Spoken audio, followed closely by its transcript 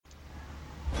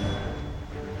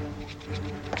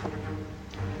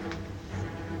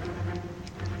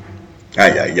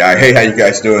Hey, how you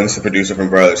guys doing? It's the producer from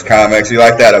Brothers Comics. You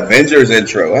like that Avengers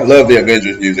intro? I love the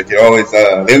Avengers music. It always,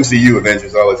 the MCU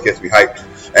Avengers always gets me hyped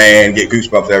and get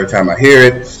goosebumps every time I hear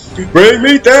it. Bring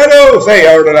me Thanos! Hey,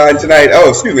 on the line tonight. Oh,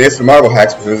 excuse me, it's the Marvel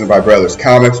Hacks presented by Brothers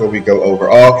Comics, where we go over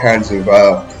all kinds of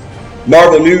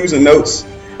Marvel news and notes,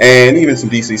 and even some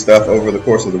DC stuff over the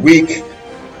course of the week.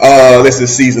 This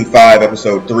is season 5,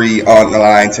 episode 3. On the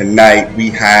line tonight, we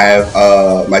have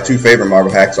my two favorite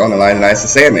Marvel hacks on the line tonight. It's the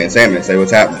Sandman. Sandman, say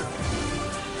what's happening.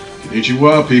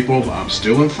 Konnichiwa, people. I'm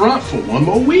still in front for one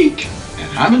more week,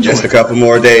 and I'm enjoying Just a couple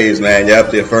more days, man.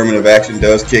 Yep, the affirmative action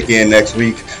does kick in next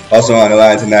week. Also on the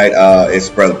line tonight, it's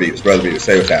Brother Beavis. Brother Beavis,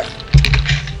 say what's happening.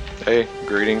 Hey,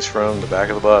 greetings from the back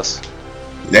of the bus.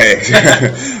 Hey,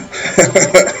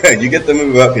 you get to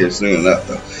move up here soon enough,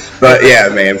 though. But yeah,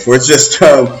 man, we're just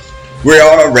we're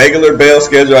on a regular bail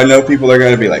schedule. I know people are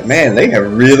going to be like, man, they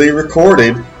have really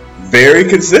recorded very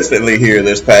consistently here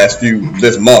this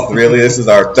month. Really, this is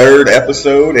our 3rd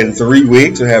episode in 3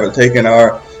 weeks. We haven't taken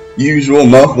our usual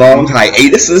month-long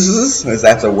hiatuses, as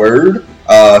that's a word.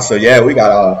 So yeah, we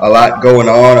got a lot going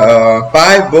on.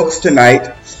 5 books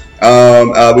tonight.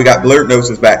 We got Blurred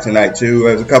Notes back tonight too.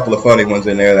 There's a couple of funny ones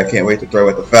in there that I can't wait to throw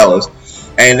at the fellas.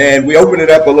 And then we open it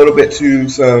up a little bit to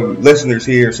some listeners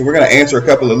here. So we're going to answer a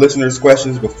couple of listeners'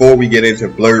 questions before we get into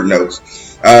Blurred Notes.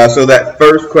 So that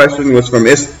first question was from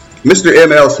Mr.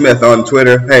 ML Smith on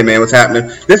Twitter. Hey man, what's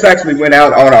happening? This actually went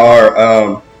out on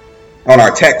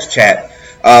our text chat.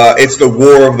 It's the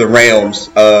War of the Realms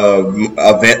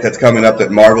event that's coming up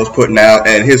that Marvel's putting out,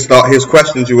 and his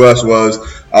question to us was,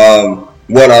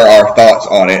 what are our thoughts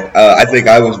on it? I think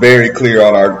I was very clear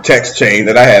on our text chain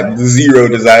that I have zero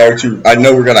desire to. I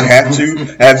know we're gonna have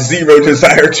zero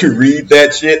desire to read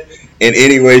that shit in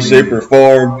any way, shape, or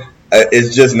form.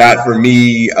 It's just not for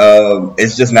me.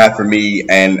 It's just not for me,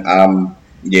 and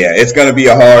yeah, it's going to be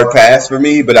a hard pass for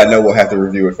me, but I know we'll have to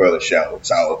review it for the show.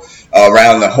 So,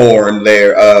 around the horn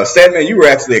there. Sandman, you were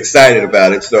actually excited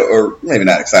about it, or maybe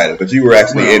not excited, but you were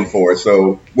actually in for it.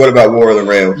 So, what about War of the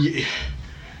Realms? Yeah.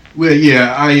 Well,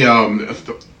 yeah,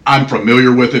 I'm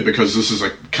familiar with it because this is a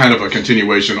kind of a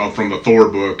continuation from the Thor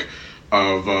book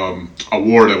of a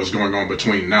war that was going on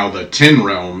between now the 10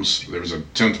 realms. There's a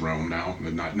 10th realm now,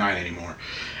 not 9 anymore.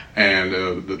 And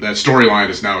that storyline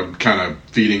is now kind of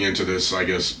feeding into this, I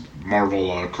guess,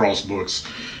 Marvel Cross Books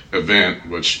event,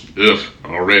 which,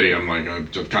 already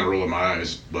I'm just kind of rolling my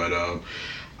eyes. But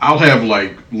I'll have,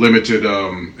 limited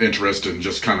interest in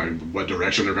just kind of what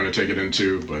direction they're going to take it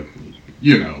into. But,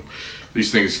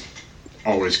 these things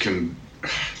always can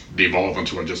devolve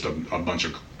into just a bunch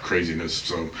of craziness.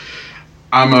 So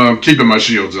I'm keeping my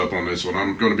shields up on this one.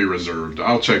 I'm going to be reserved.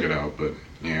 I'll check it out, but,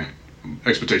 yeah,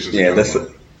 expectations are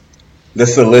the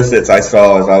solicits I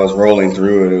saw as I was rolling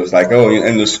through it, it was like, oh,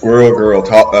 and the Squirrel Girl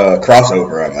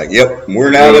crossover. I'm like, yep, we're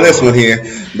now to this one here.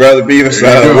 Brother Beavis,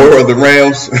 War of the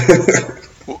Realms.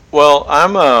 Well,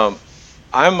 I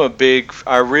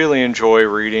really enjoy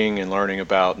reading and learning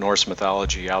about Norse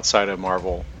mythology outside of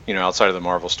Marvel, outside of the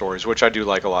Marvel stories, which I do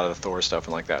like a lot of the Thor stuff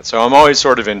and like that. So I'm always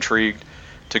sort of intrigued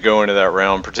to go into that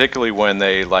realm, particularly when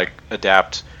they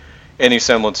adapt any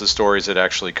semblance of stories that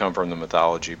actually come from the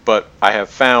mythology. But I have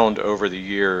found over the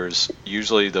years,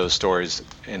 usually those stories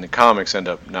in the comics end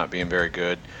up not being very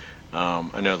good.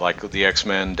 I know the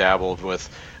X-Men dabbled with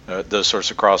those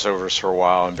sorts of crossovers for a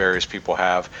while, and various people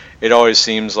have. It always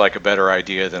seems like a better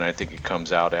idea than I think it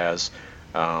comes out as.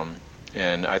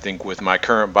 And I think with my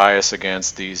current bias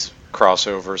against these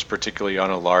crossovers, particularly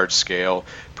on a large scale,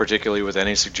 particularly with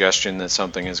any suggestion that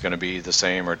something is going to be the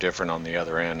same or different on the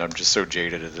other end, I'm just so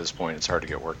jaded at this point, it's hard to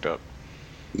get worked up.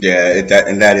 Yeah,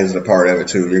 that is a part of it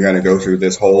too. You're going to go through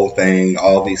this whole thing,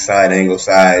 all these side angle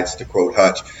sides, to quote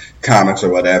Hutch, comics or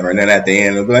whatever, and then at the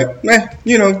end it'll be like, all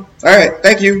right,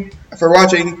 thank you for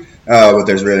watching, but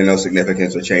there's really no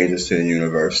significance or changes to the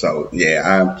universe. So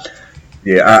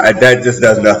that just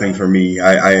does nothing for me.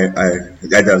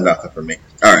 That does nothing for me.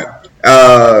 All right.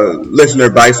 Listener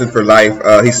Bison for Life,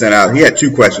 he had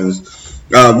 2 questions.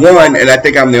 One, and I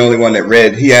think I'm the only one that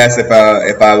read, he asked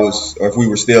if we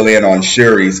were still in on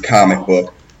Shuri's comic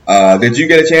book. Did you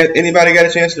get a chance? Anybody got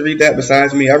a chance to read that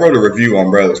besides me? I wrote a review on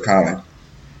Brothers Comic.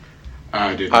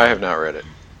 I did. I have not read it.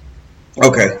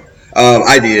 Okay.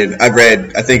 I did. I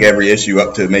read, I think, every issue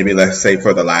up to maybe, let's say,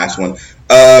 for the last one.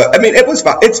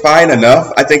 It's fine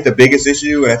enough. I think the biggest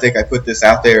issue, and I think I put this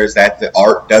out there, is that the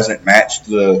art doesn't match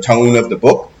the tone of the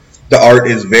book. The art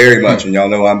is very much, and y'all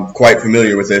know I'm quite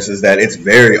familiar with this, is that it's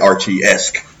very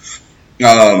Archie-esque.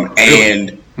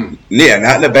 And, yeah,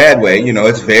 not in a bad way.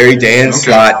 It's very Dan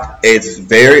Slott. It's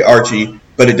very Archie.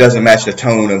 but it doesn't match the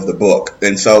tone of the book.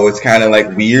 And so it's kind of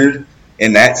like weird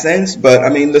in that sense. But I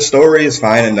mean, the story is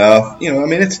fine enough. You know, I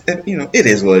mean, it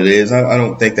is what it is. I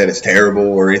don't think that it's terrible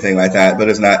or anything like that, but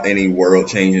it's not any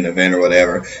world-changing event or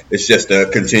whatever. It's just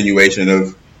a continuation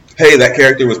of, hey, that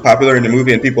character was popular in the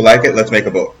movie and people like it, let's make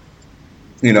a book.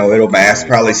 You know, it'll mask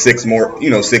probably 6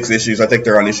 issues. I think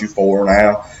they're on issue 4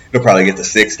 now. It'll probably get to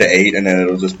 6 to 8, and then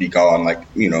it'll just be gone like,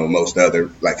 you know, most other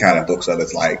like kind of books of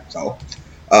its like. So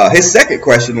his second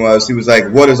question was, he was like,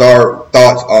 what is our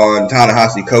thoughts on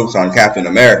Ta-Nehisi Coates on Captain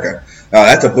America? Now,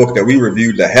 that's a book that we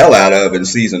reviewed the hell out of in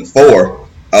season 4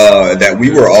 that we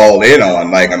were all in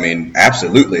on. Like, I mean,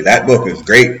 absolutely. That book is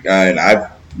great. And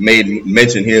I've made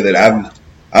mention here that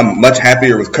I'm much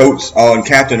happier with Coates on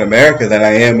Captain America than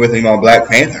I am with him on Black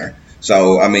Panther.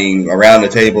 So, I mean, around the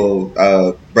table,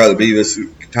 Brother Beavis,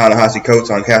 Ta-Nehisi Coates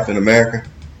on Captain America.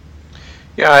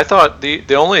 Yeah, I thought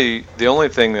the only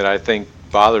thing that I think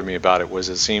bothered me about it was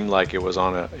it seemed like it was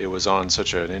on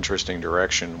such an interesting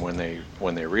direction when they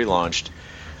relaunched.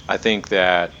 I think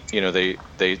that, you know,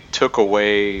 they took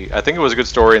away. I think it was a good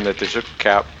story in that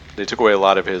they took away a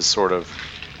lot of his sort of,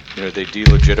 you know, they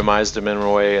delegitimized him in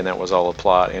a way, and that was all a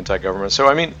plot, anti-government. So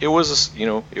I mean, it was, you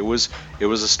know, it was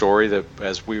a story that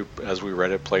as we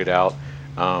read it played out.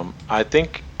 I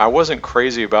think I wasn't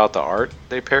crazy about the art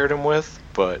they paired him with,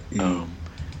 but it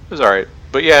was all right.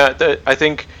 But yeah, I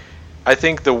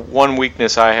think the one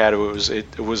weakness I had was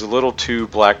it was a little too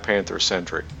Black Panther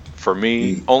centric for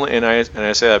me. Only, and I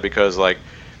say that because like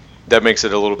that makes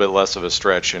it a little bit less of a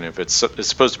stretch. And if it's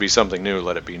supposed to be something new,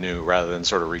 let it be new rather than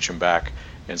sort of reaching back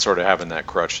and sort of having that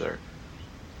crutch there.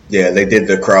 Yeah, they did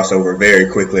the crossover very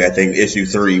quickly. I think issue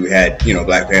 3 we had, you know,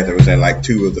 Black Panther was in like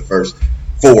 2 of the first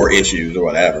 4 issues or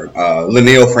whatever.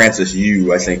 Leinil Francis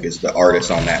Yu, I think, is the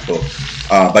artist on that book.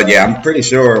 But yeah, I'm pretty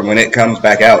sure when it comes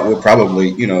back out, we'll probably,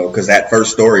 you know, because that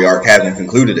first story arc hasn't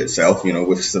concluded itself, you know,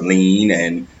 with Selene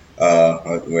and,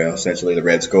 well, essentially the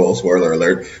Red Skull, spoiler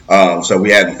alert. So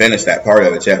we haven't finished that part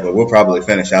of it yet, but we'll probably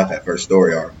finish out that first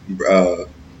story arc.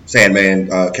 Sandman,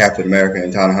 Captain America,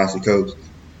 and Ta-Nehisi Coates.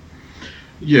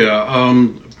 Yeah,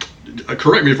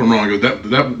 correct me if I'm wrong.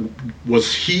 That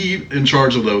was he in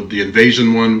charge of the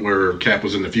invasion one where Cap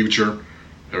was in the future,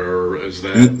 or is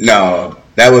that? No,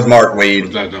 that was Mark Waid.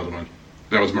 Was that another one?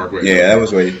 That was Mark Waid. Yeah, that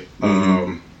was Waid.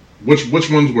 Which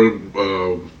ones were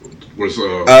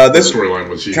this storyline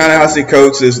was he? Ta-Nehisi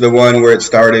Coates is the one where it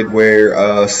started,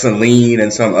 where Selene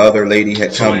and some other lady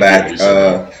had come back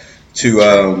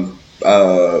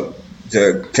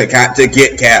to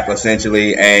get Cap,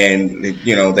 essentially, and,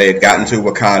 you know, they had gotten to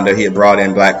Wakanda. He had brought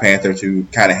in Black Panther to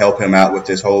kind of help him out with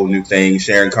this whole new thing.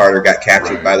 Sharon Carter got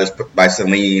captured by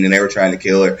Selene, and they were trying to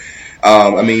kill her.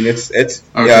 I mean, it's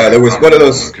okay. There was what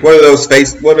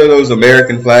are those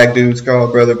American flag dudes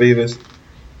called, Brother Beavis?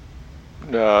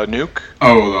 Nuke.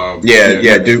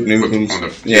 Yeah, Duke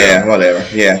Nukem. Yeah, whatever.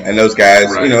 Yeah, and those guys,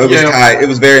 right. You know, it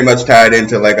was very much tied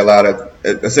into like a lot of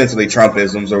essentially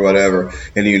Trumpisms or whatever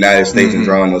in the United States and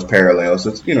drawing those parallels.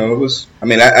 It's, you know, it was. I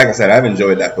mean, like I said, I've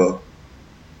enjoyed that book.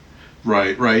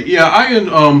 Right.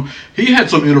 Yeah, he had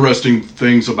some interesting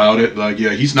things about it. Like,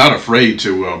 yeah, he's not afraid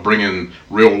to bring in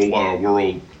real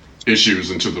world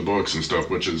issues into the books and stuff,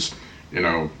 which is, you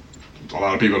know, a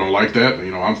lot of people don't like that.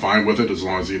 You know, I'm fine with it as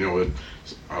long as, you know, it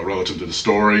relative to the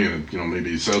story and, you know, maybe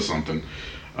he says something.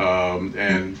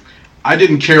 And I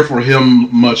didn't care for him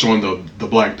much on the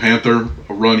Black Panther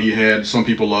run he had. Some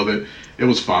people love it. It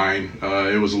was fine.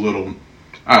 It was a little,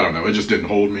 I don't know, it just didn't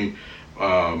hold me.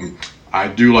 I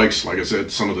do like I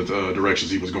said, some of the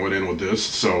directions he was going in with this,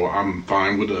 so I'm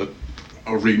fine with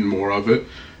reading more of it.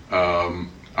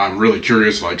 I'm really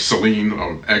curious, like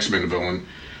Selene, X-Men villain,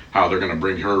 how they're going to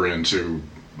bring her into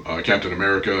Captain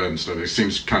America and stuff. It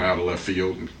seems kind of out of left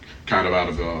field, and kind of out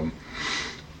of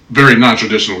very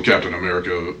non-traditional Captain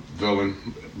America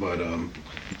villain. But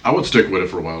I would stick with it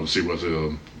for a while to see what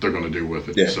they're going to do with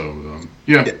it. Yeah. So,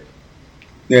 yeah.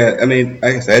 Yeah, I mean,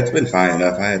 like I said, it's been fine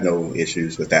enough. I had no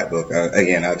issues with that book.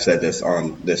 Again, I've said this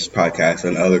on this podcast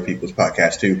and other people's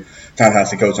podcasts too.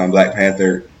 Ta-Nehisi Coates on Black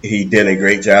Panther, he did a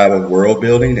great job of world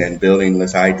building and building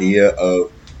this idea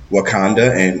of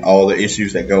Wakanda and all the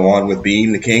issues that go on with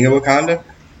being the king of Wakanda.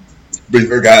 But you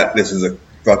forgot this is a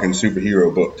fucking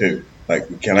superhero book too.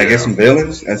 Like, can I get some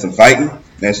villains and some fighting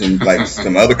and some like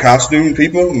some other costume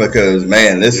people? Because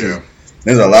man,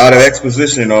 there's a lot of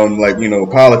exposition on, like, you know,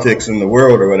 politics in the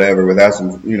world or whatever without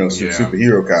some, you know, some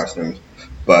superhero costumes.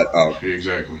 But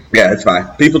exactly. Yeah, it's fine.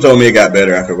 People told me it got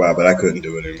better after a while, but I couldn't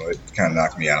do it anymore. It kind of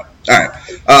knocked me out. All right.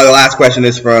 The last question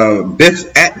is from Biff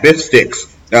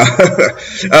Sticks.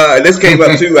 This came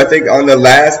up too, I think, on the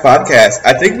last podcast.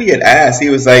 I think we had asked. He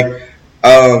was like,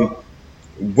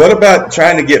 what about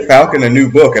trying to get Falcon a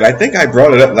new book? And I think I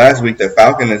brought it up last week that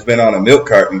Falcon has been on a milk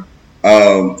carton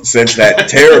since that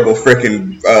terrible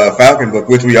freaking Falcon book,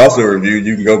 which we also reviewed.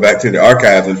 You can go back to the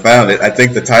archives and found it. I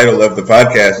think the title of the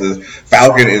podcast is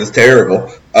Falcon is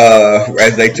Terrible.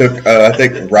 As they took, I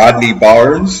think, Rodney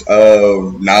Barnes,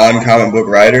 a non-comic book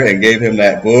writer, and gave him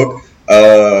that book.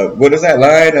 What is that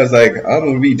line? I was like, I'm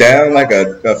going to be down like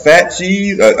a fat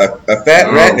cheese, a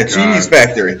fat rat in a cheese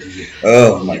factory.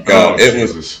 Oh, my God. It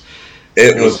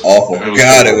was awful.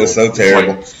 God, it was so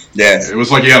terrible. Yes. It was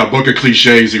like he had a book of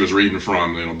cliches he was reading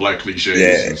from, black cliches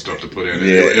and stuff to put in.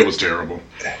 It was terrible.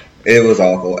 It was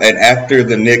awful. And after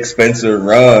the Nick Spencer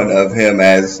run of him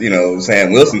as,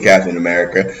 Sam Wilson Captain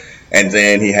America, and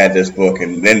then he had this book,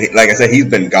 and then, like I said, he's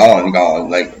been gone.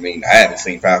 Like, I haven't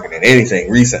seen Falcon in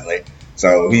anything recently.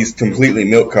 So he's completely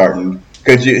milk cartoned.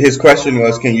 His question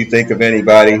was, can you think of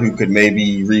anybody who could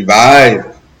maybe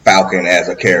revive Falcon as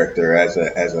a character, as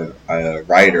a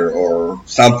writer or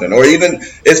something? Or even,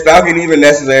 is Falcon even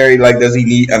necessary? Like, does he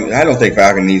need, I don't think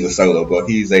Falcon needs a solo book.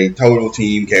 He's a total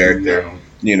team character.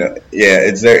 No.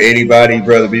 Is there anybody,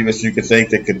 Brother Beavis, you could think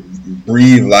that could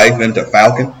breathe life into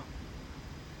Falcon?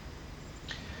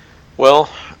 Well,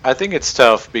 I think it's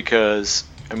tough because,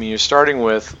 you're starting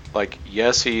with,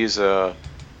 yes, he's a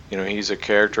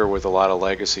character with a lot of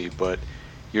legacy, but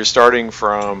you're starting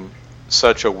from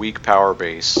such a weak power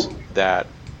base that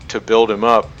to build him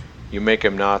up, you make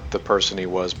him not the person he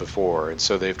was before. And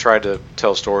so they've tried to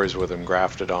tell stories with him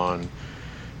grafted on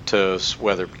to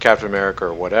whether Captain America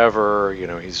or whatever.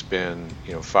 He's been,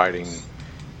 fighting,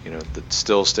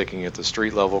 still sticking at the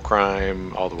street level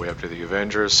crime all the way up to the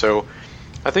Avengers. So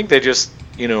I think they just,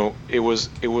 it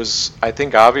was I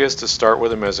think obvious to start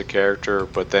with him as a character,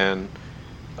 but then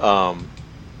I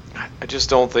just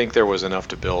don't think there was enough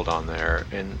to build on there.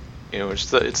 And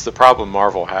it's the problem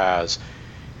Marvel has.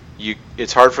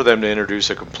 It's hard for them to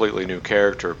introduce a completely new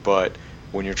character, but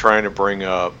when you're trying to bring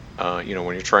up, when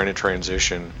you're trying to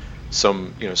transition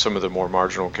some of the more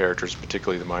marginal characters,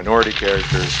 particularly the minority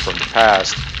characters from the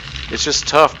past, it's just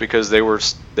tough because they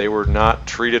were not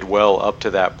treated well up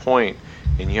to that point,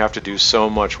 and you have to do so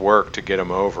much work to get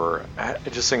them over. I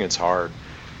just think it's hard.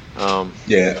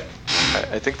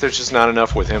 I think there's just not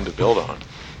enough with him to build on.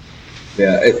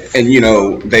 Yeah,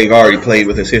 and they've already played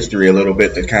with his history a little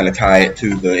bit to kind of tie it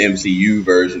to the MCU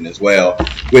version as well,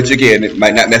 which again, it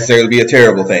might not necessarily be a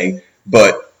terrible thing,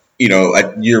 but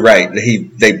you're right.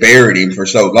 They buried him for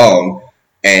so long,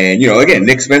 and again,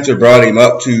 Nick Spencer brought him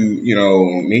up to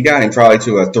he got him probably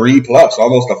to a 3+,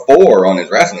 almost a 4 on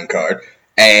his wrestling card,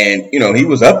 and he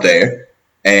was up there.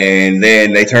 And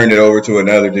then they turned it over to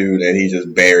another dude, and he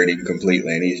just buried him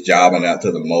completely, and he's jobbing out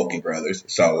to the Mulkey brothers.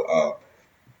 So,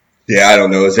 I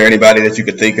don't know. Is there anybody that you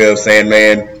could think of,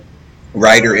 Sandman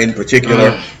writer in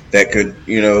particular, that could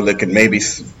maybe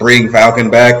bring Falcon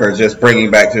back, or just bring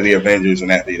him back to the Avengers and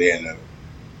that be the end of it?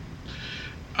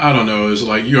 I don't know. It's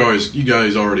like you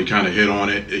guys already kind of hit on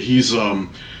it. He's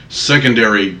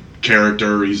secondary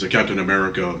character. He's a Captain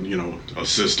America,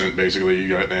 assistant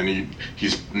basically, and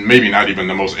he's maybe not even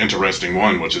the most interesting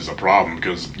one, which is a problem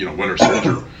because Winter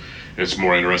Soldier is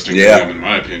more interesting than him, in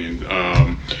my opinion,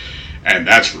 and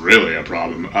that's really a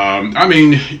problem.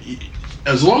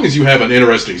 As long as you have an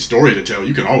interesting story to tell,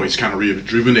 you can always kind of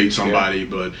rejuvenate somebody,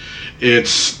 but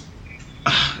it's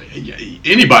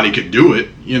anybody could do it.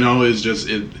 It's just,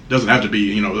 it doesn't have to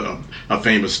be a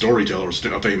famous storyteller or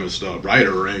a famous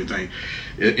writer or anything.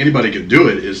 Anybody could do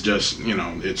it. It's just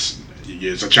it's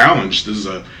a challenge. This is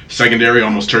a secondary,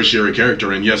 almost tertiary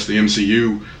character, and yes, the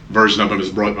MCU version of him has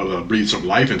breathed some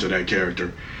life into that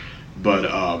character. But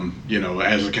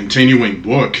as a continuing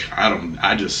book,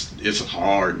 it's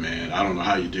hard, man. I don't know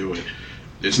how you do it.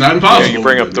 It's not impossible. Yeah, you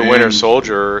bring up the Winter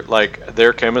Soldier, like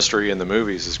their chemistry in the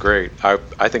movies is great.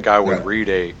 I think I would read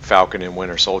a Falcon and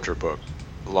Winter Soldier book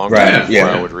long time before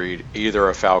I would read either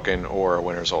a Falcon or a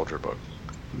Winter Soldier book.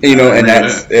 And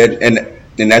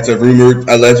that's a rumored,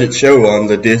 alleged show on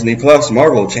the Disney Plus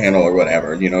Marvel channel or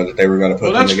whatever. That they were going to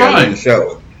put them together in the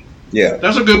show. Yeah,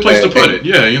 that's a good place to put it.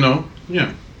 Yeah,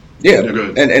 Yeah,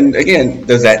 and again,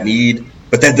 does that need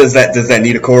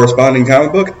a corresponding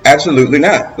comic book? Absolutely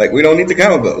not. Like, we don't need the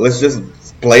comic book. Let's just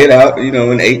play it out,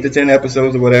 in 8 to 10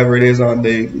 episodes or whatever it is on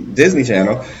the Disney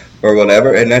Channel or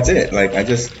whatever, and that's it. Like,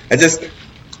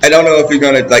 I don't know if you're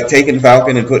gonna taking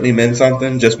Falcon and putting him in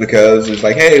something just because it's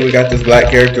like, hey, we got this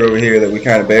black character over here that we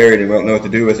kind of buried and we don't know what to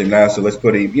do with him now, so let's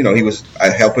put him. He was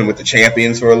helping with the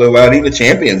Champions for a little while. Even the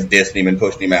Champions dissed him and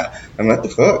pushed him out. I'm like, the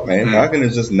fuck, man. Falcon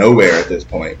is just nowhere at this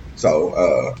point. So,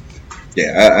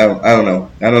 I don't know.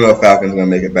 I don't know if Falcon's gonna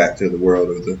make it back to the world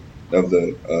of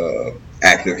the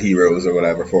active heroes or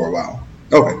whatever for a while.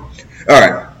 Okay. All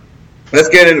right. Let's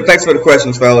get into. Thanks for the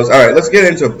questions, fellas. All right, let's get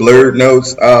into blurred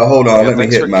notes. Hold on, let me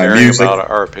hit my music. About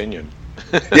our opinion.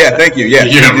 Yeah, thank you. Yeah,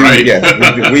 yeah, right.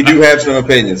 Yeah, we do have some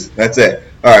opinions. That's it.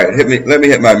 All right, let me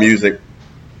hit my music.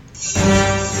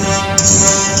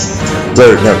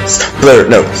 Blurred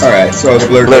notes. All right, so the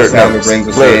blurred sound brings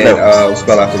us in. We'll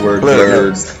spell out the word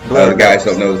blurred. The guys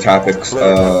don't know the topics.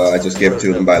 I just give it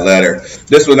to them by letter.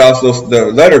 This one also, the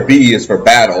letter B is for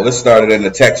battle. This started in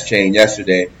the text chain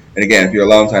yesterday. And again, if you're a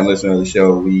long-time listener to the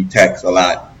show, we text a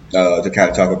lot to kind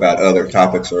of talk about other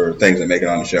topics or things that make it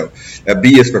on the show.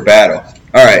 B is for battle.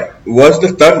 All right, was the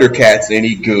Thundercats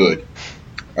any good?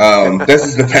 This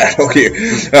is the battle here,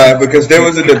 because there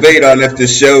was a debate on if the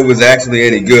show was actually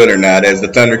any good or not, as the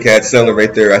Thundercats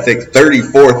celebrate their, I think,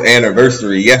 34th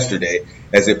anniversary yesterday,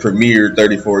 as it premiered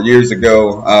 34 years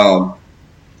ago.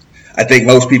 I think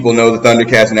most people know the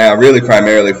Thundercats now really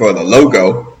primarily for the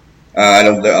logo. I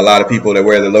know a lot of people that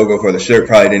wear the logo for the shirt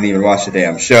probably didn't even watch the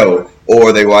damn show,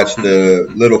 or they watched the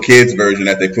little kids version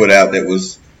that they put out that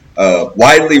was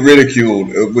widely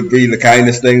ridiculed. It would be the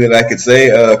kindest thing that I could say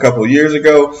a couple of years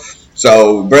ago.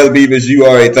 So, Brother Beavis, you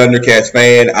are a Thundercats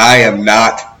fan. I am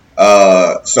not.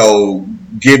 So,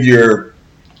 give your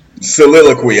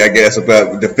soliloquy, I guess,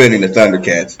 about defending the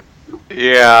Thundercats.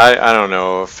 Yeah, I don't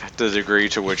know if the degree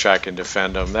to which I can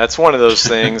defend them. That's one of those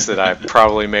things that I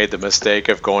probably made the mistake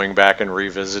of going back and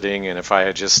revisiting, and if I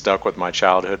had just stuck with my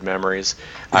childhood memories,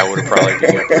 I would have probably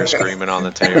been up here screaming on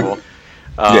the table.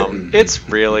 It's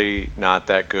really not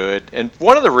that good. And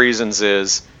one of the reasons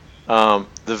is the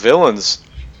villains,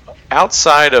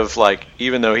 outside of, like,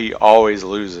 even though he always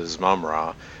loses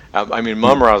Mumm-Ra, I mean,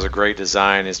 Mumm-Ra is a great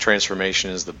design. His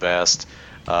transformation is the best.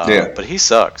 But he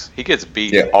sucks. He gets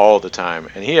beat all the time,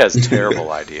 and he has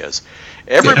terrible ideas.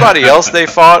 Everybody else they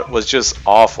fought was just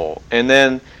awful. And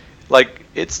then, like,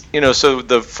 it's, so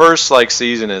the first, like,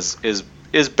 season is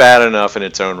bad enough in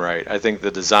its own right. I think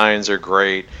the designs are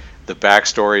great. The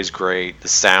backstory is great. The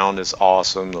sound is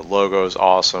awesome. The logo is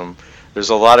awesome. There's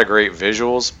a lot of great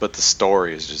visuals, but the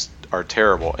stories are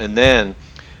terrible. And then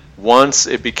once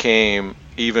it became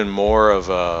even more of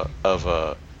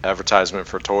a advertisement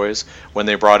for toys, when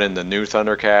they brought in the new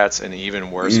Thundercats and even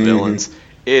worse villains,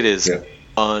 it is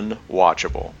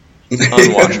unwatchable.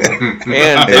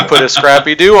 And they put a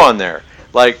Scrappy Doo on there.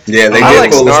 Like, I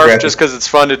like Snarf just because it's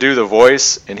fun to do the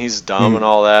voice, and he's dumb and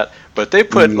all that. But they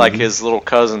put like his little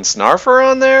cousin Snarfer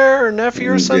on there, or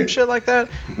nephew, or some shit like that.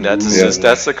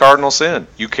 That's the cardinal sin.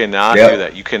 You cannot do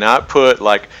that. You cannot put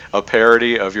like a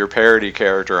parody of your parody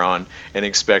character on and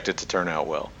expect it to turn out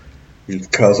well.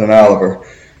 Cousin Oliver.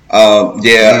 I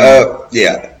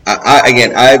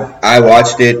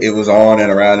watched it. It was on and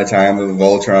around the time of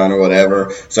Voltron or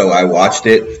whatever, so I watched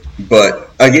it. But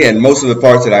again, most of the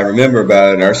parts that I remember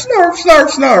about it are Snarf, Snarf,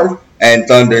 Snarf, and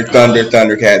Thunder,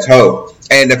 Thundercats, ho.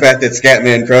 And the fact that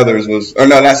Scatman Crothers was, or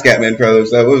no, not Scatman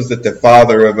Crothers, what was it, the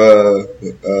father of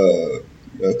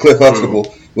Cliff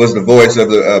Huxtable was the voice of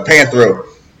the Panthro.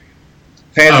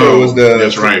 Panthro was the,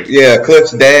 that's right. Yeah,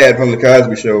 Cliff's dad from the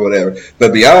Cosby Show or whatever.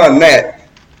 But beyond that,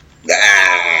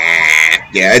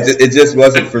 it just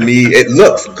wasn't for me. It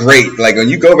looks great. Like, when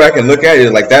you go back and look at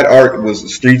it, like, that art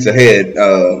was streets ahead.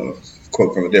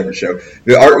 Quote from a different show.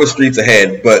 The art was streets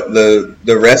ahead, but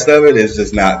the rest of it is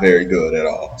just not very good at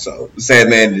all. So,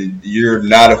 Sandman, you're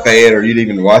not a fan, or you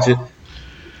didn't even watch it?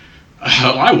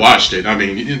 I watched it. I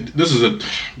mean, this is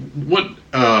what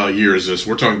year is this?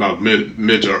 We're talking about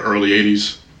mid to early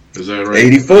 80s. Is that right?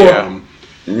 84. Yeah.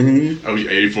 Oh,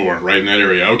 84, right in that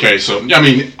area. Okay, so, I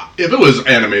mean, if it was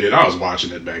animated, I was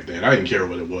watching it back then. I didn't care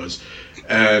what it was.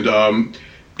 And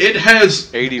it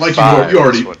has, 85, like you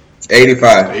already...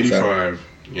 85. 85. So.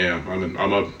 Yeah,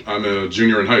 I'm a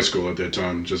junior in high school at that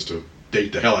time, just to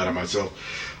date the hell out of myself.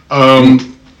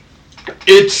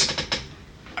 It's...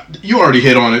 You already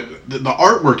hit on it. The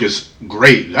artwork is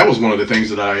great. That was one of the things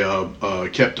that I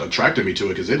kept attracting me to it,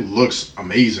 because it looks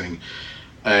amazing.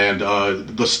 And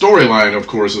the storyline, of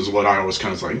course, is what I was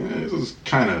kind of like, this is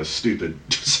kind of stupid.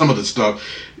 Some of the stuff.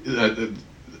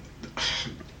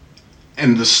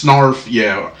 And the Snarf,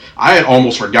 I had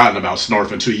almost forgotten about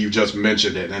Snarf until you just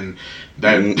mentioned it, and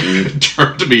that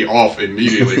turned me off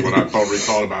immediately when I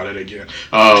thought about it again.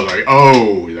 I was like,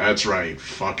 oh, that's right,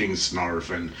 fucking Snarf.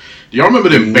 And do y'all remember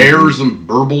them bears and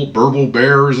burble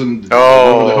bears and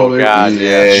God,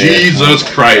 yeah. Jesus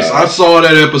Christ! I saw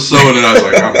that episode and I was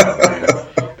like, I'm out, man.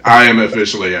 I am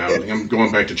officially out. I'm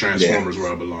going back to Transformers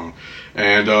where I belong.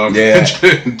 And I mean,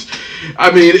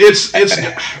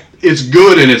 it's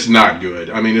good and it's not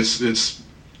good. I mean, it's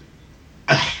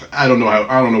I don't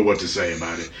know what to say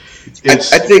about it.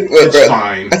 It's I think it's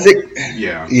fine. I think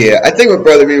I think what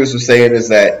Brother Beavis was saying is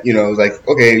that, like,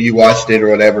 okay, you watched it or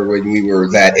whatever when we were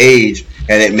that age,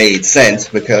 and it made sense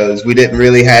because we didn't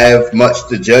really have much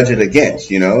to judge it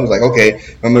against. It was like, okay,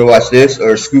 I'm gonna watch this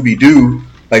or Scooby Doo.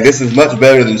 Like, this is much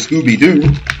better than Scooby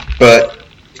Doo, but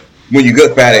when you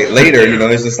look at it later,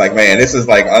 it's just like, man, this is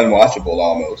like unwatchable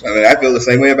almost. I mean, I feel the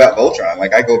same way about Voltron.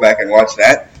 Like, I go back and watch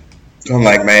that, I'm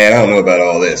like, man, I don't know about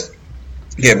all this.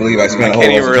 Can't believe I spent a whole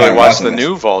bunch of time watching this. I can't even really watch the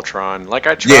new Voltron. Like,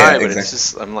 I try, but it's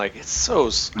just, I'm like, it's so.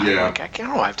 Yeah. I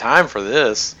don't have time for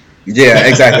this. Yeah,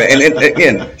 exactly. And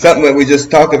again, something that we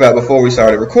just talked about before we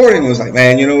started recording was like,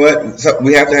 man, you know what? So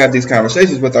we have to have these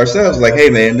conversations with ourselves. Like, hey,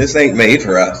 man, this ain't made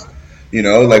for us.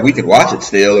 Like, we could watch it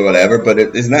still or whatever, but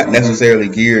it's not necessarily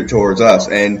geared towards us.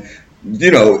 And,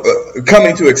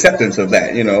 coming to acceptance of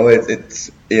that, it's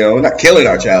not killing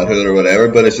our childhood or whatever,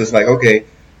 but it's just like, okay,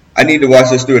 I need to watch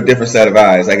this through a different set of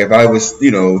eyes. Like, if I was,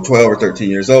 12 or 13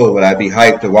 years old, would I be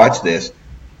hyped to watch this,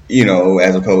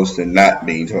 as opposed to not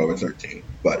being 12 or 13?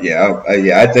 But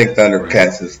I think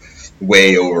Thundercats is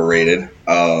way overrated.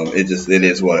 It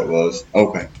is what it was.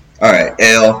 Okay. All right.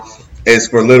 L is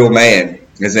for little man.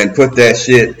 Is in put that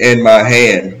shit in my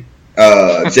hand.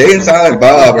 Jay and Silent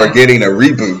Bob are getting a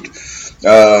reboot.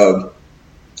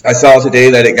 I saw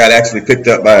today that it got actually picked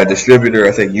up by a distributor.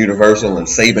 I think Universal and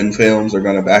Saban Films are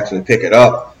going to actually pick it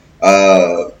up.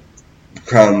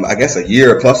 From, I guess, a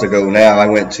year plus ago now, I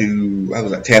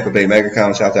was at Tampa Bay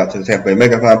MegaCon. Shout out to the Tampa Bay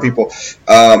MegaCon people.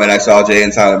 And I saw Jay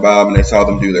and Silent Bob, and I saw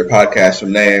them do their podcast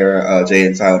from there. Jay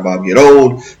and Silent Bob Get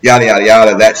Old, yada, yada,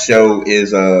 yada. That show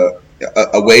is a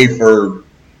way for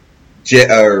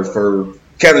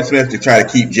Kevin Smith to try to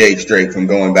keep Jay straight from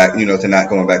going back, to not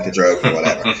going back to drugs or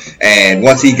whatever. And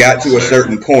once he got to a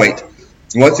certain point,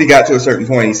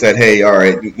 he said, hey, all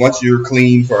right, once you're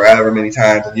clean for however many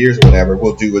times and years or whatever,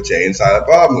 we'll do a Jay and Silent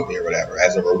Bob movie or whatever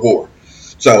as a reward.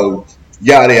 So,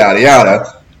 yada, yada,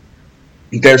 yada.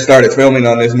 They started filming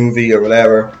on this movie or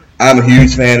whatever. I'm a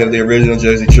huge fan of the original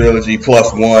Jersey Trilogy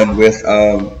plus one with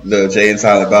the Jay and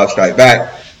Silent Bob Strike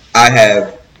Back. I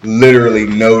have literally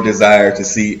no desire to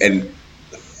see a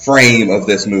frame of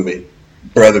this movie.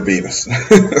 Brother Beavis.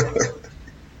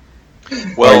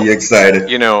 Well, are you excited?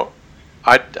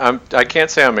 I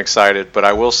can't say I'm excited, but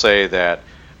I will say that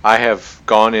I have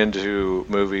gone into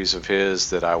movies of his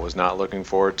that I was not looking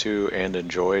forward to and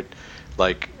enjoyed.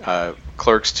 Like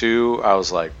Clerks 2, I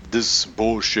was like, this is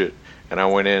bullshit. And I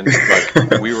went in,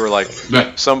 like, we were like,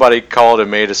 somebody called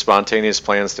and made a spontaneous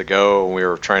plans to go, and we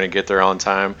were trying to get there on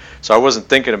time. So I wasn't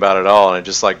thinking about it at all, and I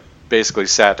just, like, basically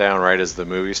sat down right as the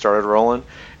movie started rolling,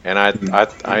 and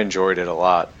I enjoyed it a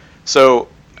lot. So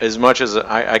as much as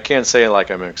I can't say, like,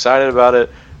 I'm excited about it,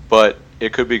 but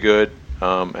it could be good,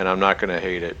 and I'm not going to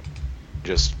hate it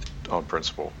just on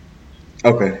principle.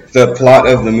 Okay. The plot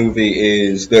of the movie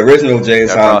is the original Jay and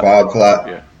Silent Bob plot.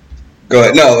 Yeah. Go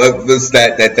ahead. No, it was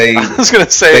that they. I was going to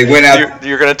say, they went out.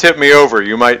 You're going to tip me over.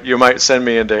 You might send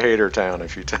me into Hater Town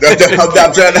if you tell me. I'm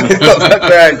not trying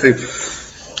to.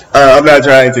 I'm not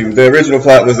trying to. The original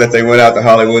plot was that they went out to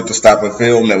Hollywood to stop a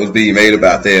film that was being made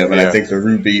about them, and I think the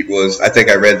reboot was. I think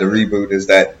I read the reboot is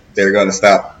that they're going to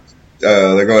stop.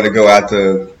 They're going to go out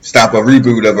to stop a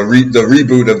reboot of the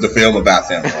reboot of the film about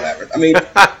them or whatever. I mean,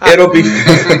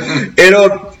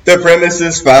 the premise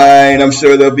is fine. I'm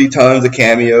sure there'll be tons of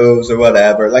cameos or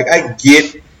whatever. Like, I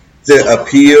get the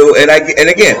appeal, and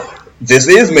again, this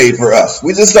is made for us.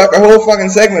 We just talked a whole fucking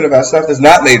segment about stuff that's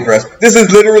not made for us. This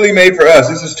is literally made for us.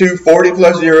 This is two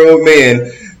 40-plus-year-old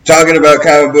men talking about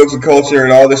comic books and culture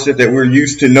and all the shit that we're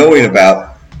used to knowing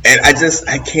about. And I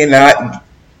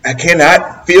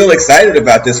cannot feel excited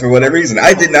about this for whatever reason.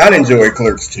 I did not enjoy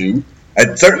Clerks 2.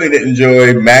 I certainly didn't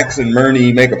enjoy Max and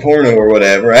Murney Make a Porno or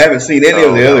whatever. I haven't seen any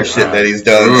of the other shit that he's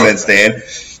done since then.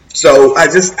 So I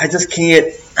just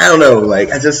can't. I don't know. Like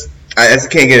I just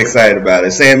can't get excited about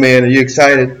it. Sandman, are you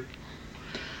excited?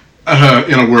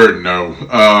 In a word, no.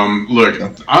 Look,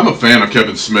 I'm a fan of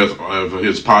Kevin Smith, of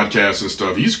his podcasts and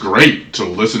stuff. He's great to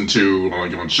listen to,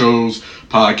 like on shows,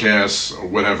 podcasts, or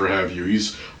whatever have you.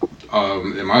 He's,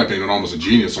 in my opinion, almost a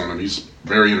genius on them. He's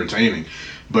very entertaining.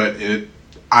 But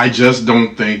I just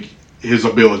don't think his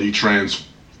ability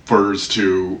transfers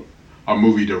to a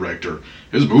movie director.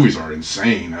 His movies are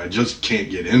insane. I just can't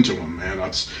get into them, man.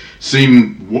 I've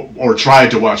seen or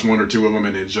tried to watch one or two of them,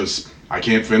 and I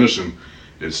can't finish them.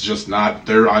 It's just not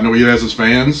there. I know he has his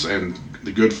fans, and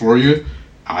the good for you.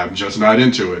 I'm just not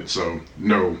into it. So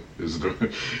no is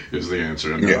the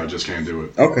answer. No, I just can't do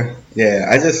it. Okay. Yeah,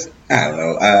 I don't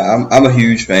know. I'm a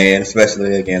huge fan,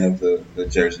 especially again of the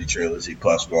Jersey Trilogy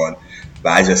plus one. But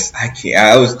I can't.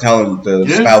 I was telling the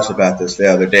spouse about this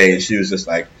the other day, and she was just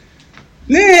like,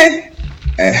 nah.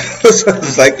 And so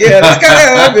it's like, yeah, that's kind of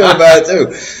how I feel about it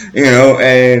too, you know.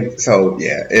 And so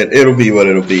yeah, it'll be what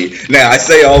it'll be. Now I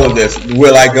say all of this.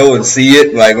 Will I go and see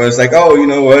it? Like when it's like, oh, you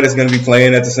know what? It's going to be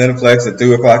playing at the Cineplex at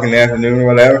 2:00 in the afternoon or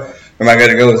whatever. Am I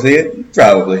going to go and see it?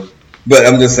 Probably. But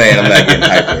I'm just saying, I'm not getting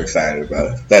hyper excited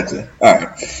about it. That's it. All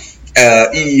right.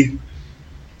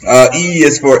 E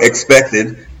is for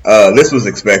expected. This was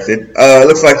expected. It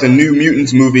looks like the New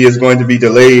Mutants movie is going to be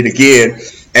delayed again,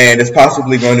 and it's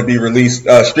possibly going to be released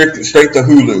straight to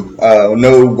Hulu.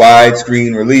 No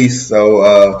widescreen release.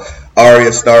 So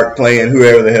Arya Stark playing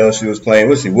whoever the hell she was playing.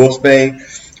 Was she Wolfsbane?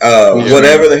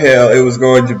 Whatever the hell it was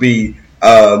going to be.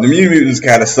 The New Mutants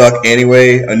kind of suck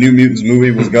anyway. A New Mutants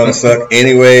movie was going to suck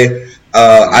anyway.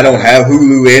 I don't have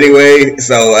Hulu anyway,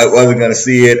 so I wasn't going to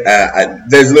see it.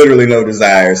 There's literally no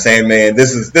desire. Sandman,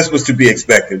 this was to be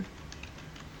expected.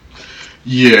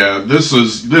 Yeah, this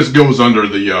goes under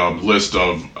the list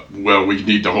of, well, we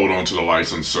need to hold on to the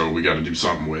license, so we got to do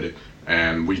something with it.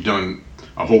 And we've done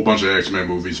a whole bunch of X-Men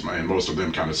movies, and most of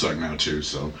them kind of suck now too,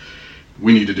 so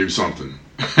we need to do something.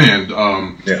 And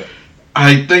yeah.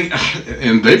 I think,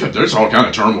 and there's all kind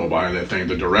of turmoil behind that thing.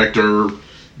 The director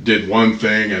did one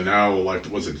thing, and now, like,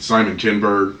 was it Simon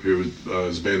Kinberg, who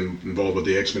has been involved with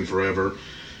the X-Men forever,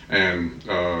 and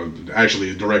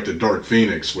actually directed Dark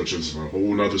Phoenix, which is a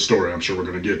whole other story I'm sure we're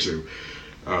going to get to.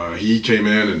 He came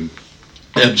in and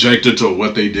objected to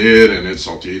what they did, and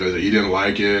he didn't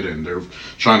like it, and they're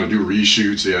trying to do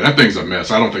reshoots. Yeah, that thing's a mess.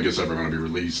 I don't think it's ever going to be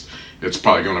released. It's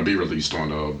probably going to be released on,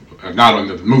 not on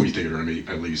the movie theater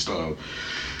at least.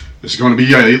 It's going to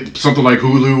be something like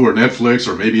Hulu or Netflix,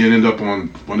 or maybe it end up on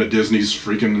one of Disney's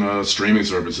freaking streaming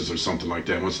services or something like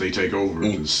that once they take over.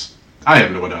 Because I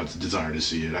have no desire to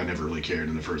see it. I never really cared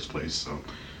in the first place, so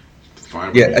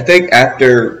fine. Yeah, I think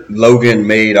after Logan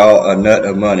made a nut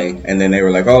of money, and then they were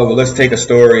like, oh, well, let's take a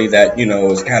story that, you know,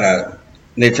 is kind of,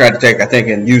 they tried to take, I think,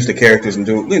 and use the characters and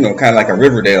do, you know, kind of like a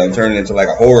Riverdale and turn it into like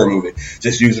a horror movie,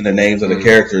 just using the names of the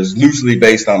characters loosely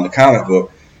based on the comic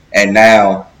book. And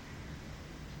now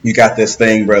you got this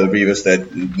thing, Brother Beavis,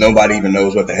 that nobody even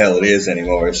knows what the hell it is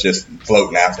anymore. It's just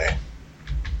floating out there.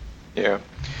 Yeah,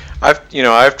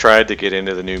 I've tried to get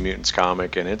into the New Mutants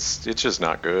comic, and it's just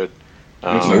not good.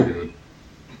 It's not good.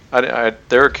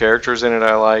 There are characters in it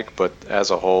I like, but as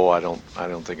a whole, I don't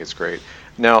think it's great.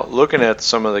 Now, looking at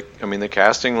some of the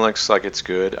casting looks like it's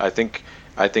good. I think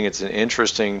it's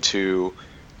interesting to,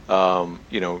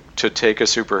 to take a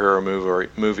superhero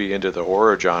movie into the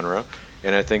horror genre.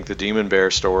 And I think the Demon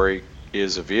Bear story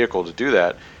is a vehicle to do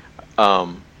that.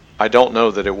 I don't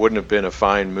know that it wouldn't have been a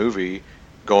fine movie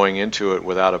going into it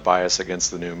without a bias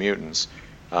against the New Mutants.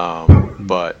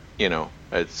 But,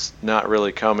 it's not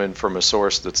really coming from a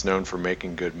source that's known for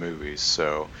making good movies.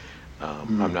 So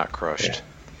I'm not crushed.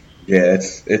 Yeah,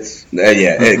 it's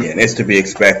to be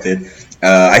expected.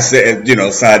 I said,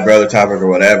 side brother topic or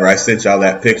whatever, I sent y'all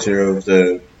that picture of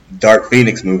the Dark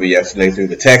Phoenix movie yesterday through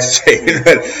the text chain.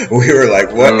 We were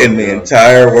like, what in the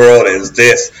entire world is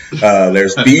this?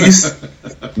 There's Beast,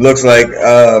 looks like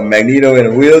Magneto in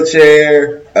a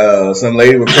wheelchair, some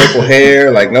lady with purple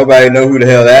hair, like nobody know who the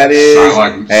hell that is.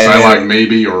 Psylocke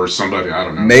maybe, or somebody, I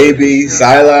don't know. Maybe,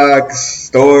 Psylocke,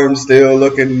 Storm still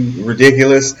looking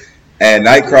ridiculous, and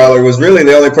Nightcrawler was really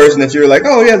the only person that you were like,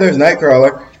 oh yeah, there's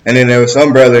Nightcrawler. And then there was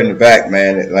some brother in the back,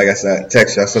 man. Like I said,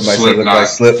 text y'all, somebody said looked like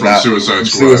Slipknot from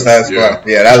Suicide Squad.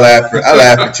 Yeah, I laughed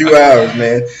for 2 hours,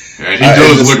 man. Yeah, he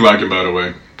does look like him, by the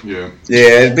way. Yeah.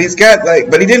 Yeah, but he's got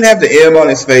but he didn't have the M on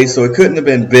his face, so it couldn't have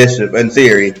been Bishop in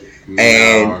theory.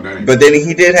 But then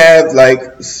he did have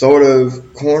sort of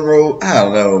cornrow. I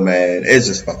don't know, man. It's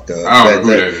just fucked up. I don't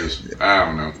know who that is. I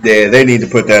don't know. Yeah, they need to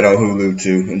put that on Hulu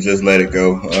too and just let it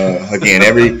go. Again,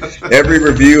 every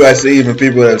review I see from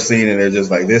people that have seen it, they're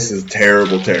just like, this is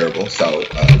terrible. So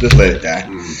just let it die.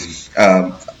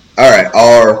 Mm-hmm. All right,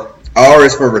 R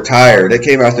is for retired. It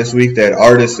came out this week that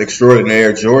artist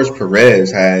extraordinaire George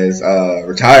Perez has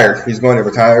retired. He's going to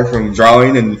retire from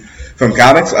drawing and from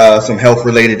comics, some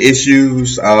health-related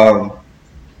issues. George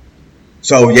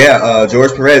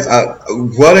Perez,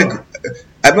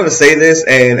 I'm going to say this,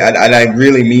 and I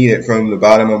really mean it from the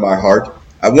bottom of my heart.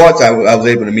 I was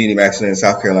able to meet him actually in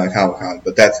South Carolina Comic-Con,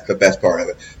 but that's the best part of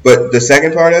it. But the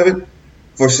second part of it,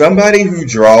 for somebody who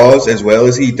draws as well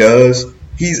as he does,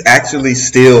 he's actually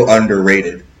still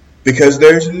underrated. Because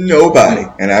there's nobody,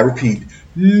 and I repeat,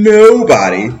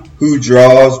 nobody who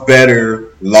draws better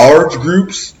large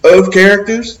groups of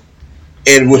characters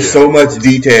and with so much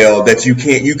detail that you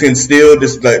can still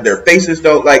just their faces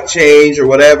don't change or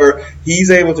whatever. He's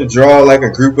able to draw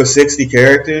a group of 60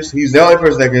 characters. He's the only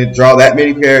person that can draw that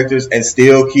many characters and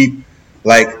still keep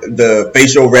like the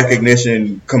facial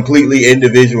recognition completely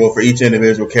individual for each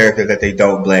individual character that they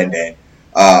don't blend in.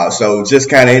 So just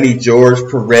kind of any George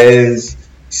Perez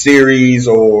series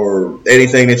or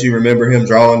anything that you remember him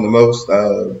drawing the most,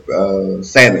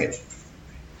 Sandman.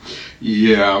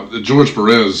 Yeah, George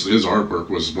Perez, his artwork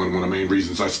was one of the main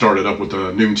reasons I started up with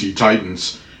the Noon Teen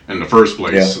Titans in the first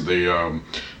place. Yeah.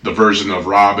 The version of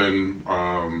Robin,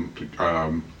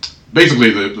 basically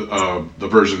the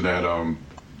version that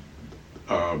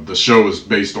the show is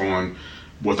based on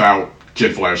without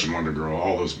Kid Flash and Wonder Girl.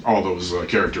 All those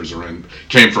characters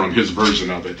came from his version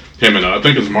of it. Him and I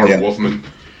think it's Marv Wolfman.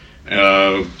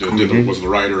 Was the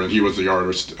writer and he was the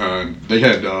artist. They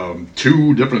had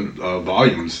 2 different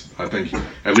volumes, I think,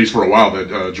 at least for a while,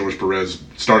 that George Perez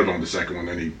started on the second one,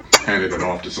 and he handed it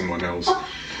off to someone else.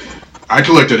 I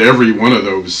collected every one of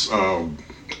those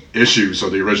issues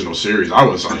of the original series. I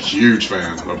was a huge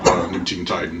fan of New Teen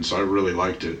Titans. I really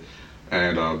liked it,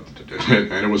 and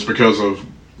it was because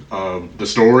of the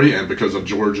story and because of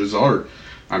George's art.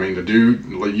 I mean, the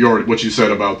dude, like what you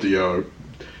said about the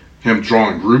him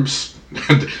drawing groups,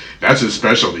 that's his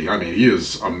specialty. I mean, he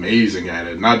is amazing at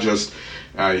it. Not just,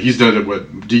 he's done it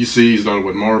with DC, he's done it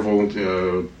with Marvel,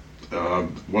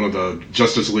 one of the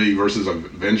Justice League versus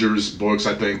Avengers books,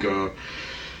 I think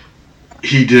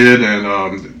he did,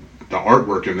 and the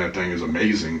artwork in that thing is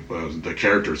amazing. The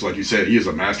characters, like you said, he is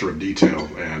a master of detail,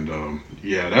 and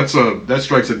that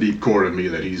strikes a deep chord in me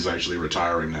that he's actually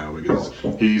retiring now, because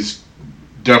he's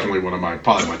definitely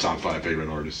probably my top 5 favorite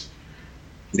artists.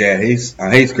 Yeah, he's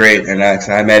great, and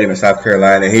I met him in South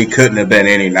Carolina. He couldn't have been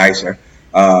any nicer.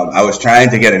 I was trying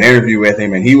to get an interview with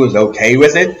him, and he was okay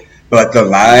with it, but the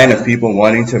line of people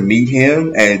wanting to meet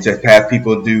him and to have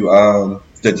people do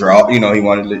the draw, he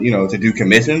wanted to, to do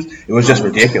commissions. It was just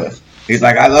ridiculous. He's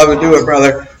like, I love to do it,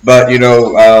 brother, but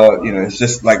it's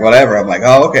just like whatever. I'm like,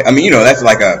 oh, okay. I mean, that's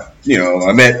like I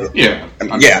met. Yeah.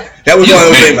 That was one of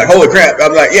those things. Like, holy crap!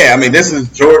 I'm like, yeah. I mean, this is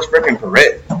George freaking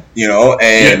Perez,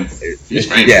 and he's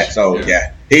famous.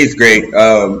 He's great.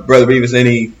 Brother Beavis,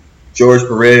 any George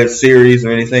Perez series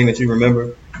or anything that you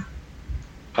remember?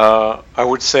 I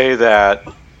would say that,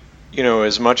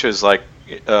 as much as like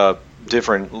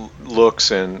different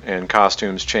looks and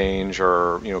costumes change,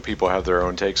 or people have their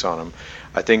own takes on them,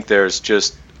 I think there's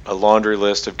just a laundry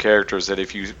list of characters that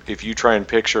if you try and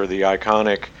picture the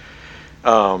iconic,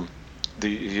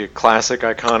 the classic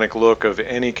iconic look of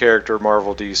any character,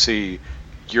 Marvel, DC,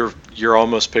 you're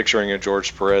almost picturing a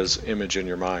George Perez image in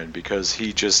your mind, because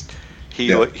he's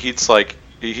like,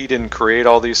 he didn't create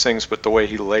all these things, but the way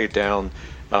he laid down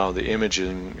the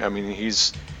imaging, I mean,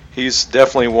 he's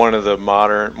definitely one of the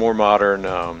more modern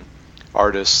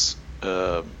artists,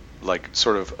 like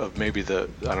sort of maybe the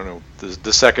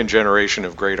second generation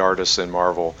of great artists in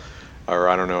Marvel, or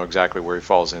I don't know exactly where he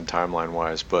falls in timeline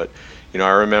wise, but I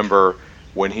remember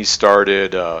when he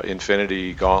started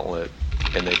Infinity Gauntlet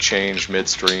and they changed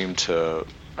midstream to,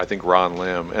 I think, Ron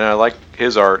Lim, and I like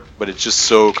his art, but it's just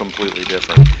so completely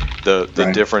different.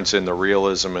 The difference in the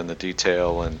realism and the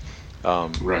detail, and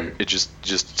it's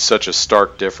just such a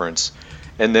stark difference.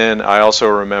 And then I also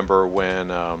remember when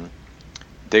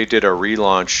they did a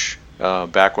relaunch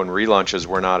back when relaunches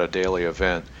were not a daily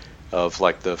event, of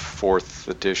like the 4th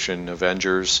edition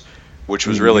Avengers, which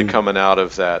was really coming out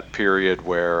of that period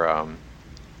where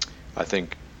I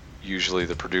think usually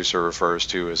the producer refers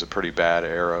to as a pretty bad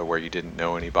era where you didn't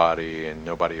know anybody and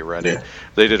nobody read it.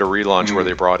 They did a relaunch where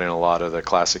they brought in a lot of the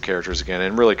classic characters again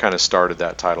and really kind of started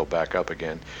that title back up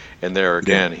again. And there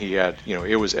again, he had,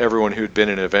 it was everyone who'd been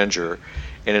an Avenger.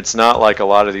 And it's not like a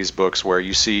lot of these books where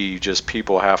you see just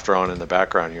people half drawn in the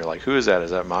background. And you're like, who is that?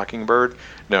 Is that Mockingbird?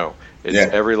 No, it's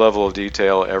every level of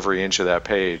detail, every inch of that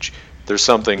page. There's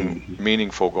something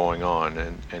meaningful going on.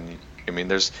 And I mean,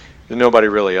 there's nobody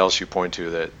really else you point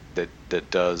to that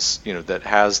does, that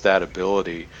has that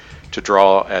ability to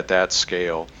draw at that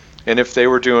scale. And if they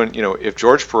were doing, if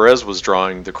George Perez was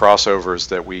drawing the crossovers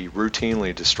that we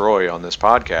routinely destroy on this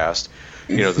podcast,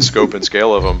 the scope and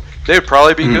scale of them, they'd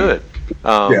probably be good.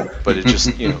 But it just,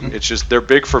 it's just, they're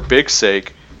big for big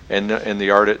sake, and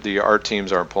the art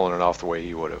teams aren't pulling it off the way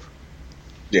he would have.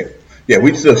 Yeah,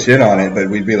 we'd still shit on it, but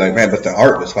we'd be like, man, but the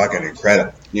art was fucking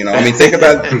incredible. I mean, think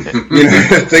about,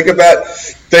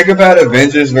 think about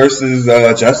Avengers versus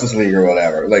Justice League or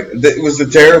whatever. Like, it was a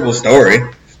terrible story,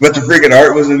 but the freaking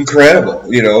art was incredible.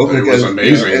 Because, it was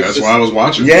amazing. That's why I was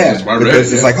watching. Yeah, that's why I read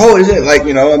it. It's like, holy shit! Like,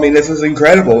 I mean, this is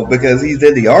incredible because he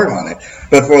did the art on it.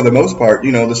 But for the most part,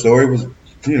 the story was,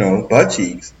 butt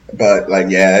cheeks. But like,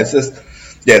 it's just.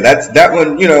 yeah, that's that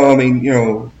one. I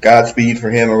mean, Godspeed for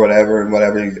him or whatever, and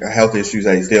whatever health issues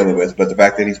that he's dealing with. But the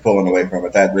fact that he's pulling away from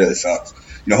it, that really sucks.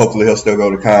 Hopefully he'll still go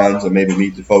to cons and maybe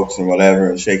meet the folks and whatever,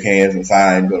 and shake hands and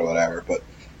sign, or whatever. But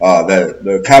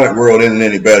the comic world isn't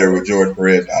any better with George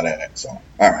Perez not in it. So,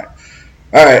 all right.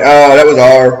 That was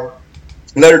our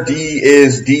letter D.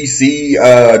 Is DC.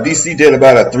 DC did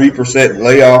about a 3%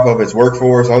 layoff of its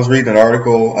workforce. I was reading an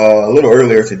article a little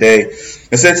earlier today,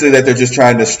 essentially that they're just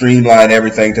trying to streamline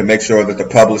everything to make sure that the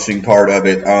publishing part of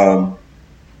it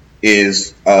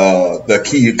is the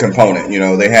key component.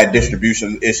 They had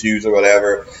distribution issues or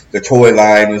whatever. The toy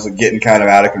line was getting kind of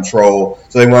out of control,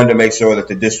 so they wanted to make sure that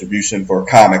the distribution for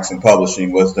comics and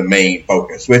publishing was the main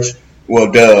focus. Which,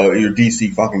 well, duh, your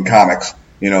DC fucking comics.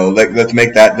 Let's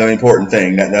make that the important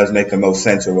thing. That does make the most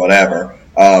sense or whatever.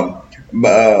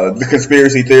 The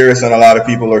conspiracy theorists and a lot of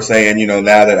people are saying, now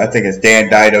that I think it's Dan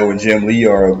Dido and Jim Lee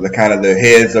are the kind of the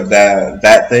heads of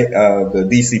that thing, the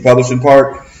DC publishing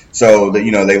part. So that,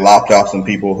 they lopped off some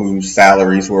people whose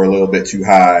salaries were a little bit too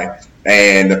high.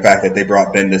 And the fact that they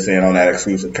brought Bendis in on that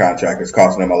exclusive contract is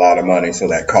costing them a lot of money. So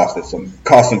that cost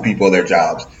some people their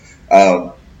jobs.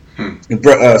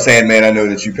 Sandman, I know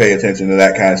that you pay attention to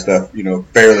that kind of stuff,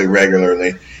 fairly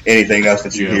regularly. Anything else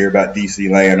that you hear about DC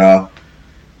laying off?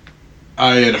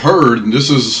 I had heard, and this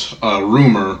is a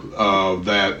rumor,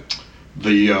 that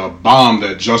the bomb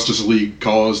that Justice League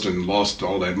caused and lost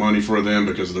all that money for them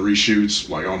because of the reshoots,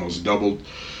 like almost doubled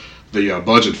the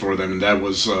budget for them, and that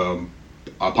was a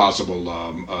possible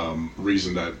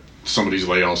reason that some of these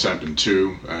layoffs happened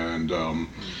too. And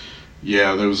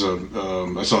yeah, there was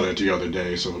I saw that the other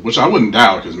day, which I wouldn't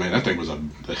doubt, because man, that thing was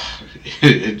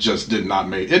it just did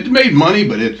not it made money,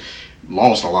 but it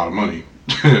lost a lot of money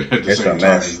at the same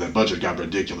time as that budget got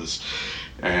ridiculous.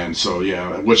 And so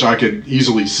yeah, which I could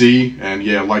easily see, and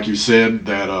yeah, like you said,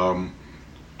 that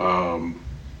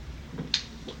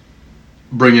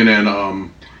bringing in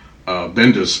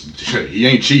Bendis, he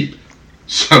ain't cheap.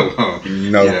 So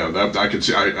no. Yeah, I could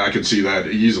see that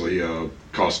easily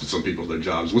costing some people their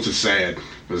jobs, which is sad,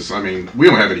 because I mean, we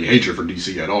don't have any hatred for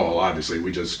DC at all. Obviously,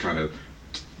 we just kind of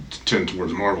tend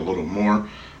towards Marvel a little more.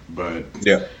 But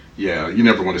yeah, you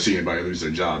never want to see anybody lose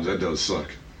their jobs. That does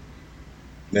suck.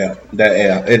 Yeah,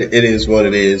 it is what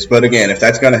it is. But again, if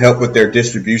that's going to help with their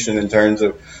distribution in terms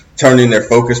of turning their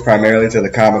focus primarily to the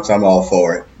comics, I'm all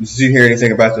for it. Did you hear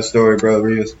anything about the story, bro,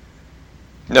 Rivas?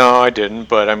 No, I didn't.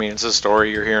 But I mean, it's a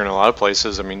story you're hearing a lot of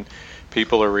places. I mean,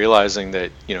 people are realizing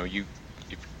that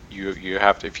you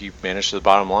have to, if you manage to the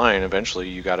bottom line, eventually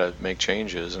you got to make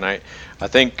changes. And I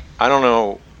think, I don't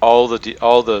know all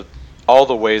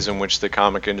the ways in which the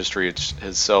comic industry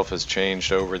itself has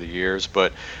changed over the years,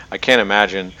 but I can't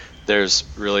imagine there's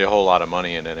really a whole lot of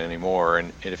money in it anymore.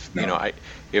 And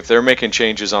if they're making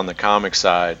changes on the comic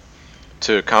side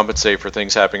to compensate for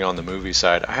things happening on the movie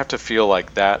side, I have to feel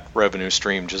like that revenue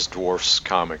stream just dwarfs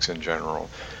comics in general.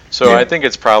 So I think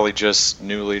it's probably just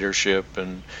new leadership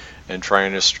and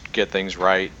trying to get things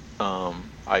right.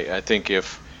 I think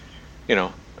if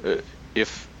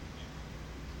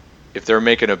they're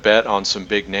making a bet on some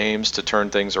big names to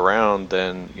turn things around,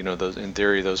 then in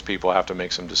theory those people have to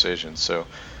make some decisions. So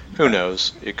who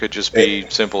knows? It could just be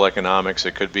simple economics.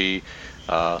 It could be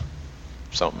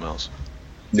something else.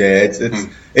 Yeah,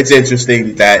 it's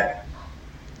interesting that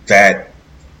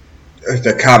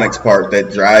the comics part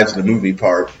that drives the movie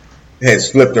part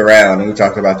has flipped around, and we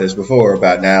talked about this before,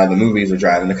 about now the movies are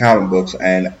driving the comic books,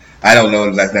 and I don't know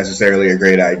if that's necessarily a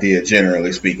great idea,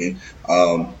 generally speaking,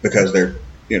 because they're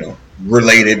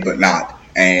related but not,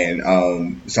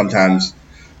 and sometimes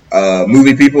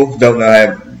movie people don't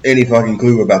have any fucking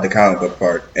clue about the comic book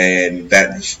part, and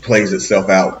that plays itself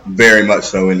out very much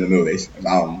so in the movies.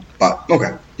 But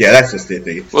okay, yeah, that's just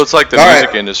it. Well, it's like the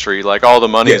music industry, like all the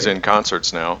money is in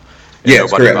concerts now. And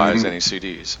nobody buys any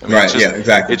CDs. I mean,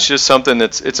 exactly. It's just something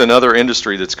it's another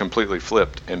industry that's completely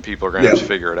flipped, and people are going to have to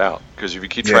figure it out. Because if you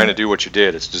keep trying to do what you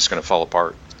did, it's just going to fall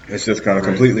apart. It's just going to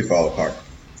completely fall apart.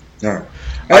 All right.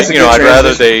 I'd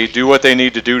rather they do what they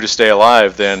need to do to stay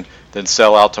alive than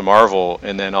sell out to Marvel,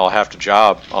 and then I'll have to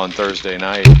job on Thursday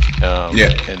night. And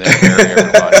then bury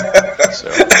everybody.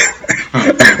 So.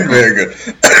 Very good.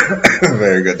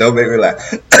 Very good. Don't make me laugh.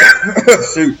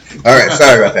 Shoot. All right.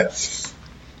 Sorry about that.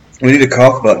 We need a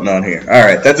cough button on here. All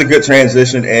right, that's a good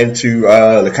transition into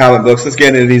the comic books. Let's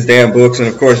get into these damn books, and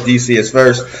of course, DC is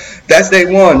first. That's day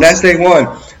one.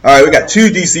 All right, we got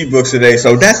 2 DC books today,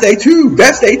 so that's day 2. We're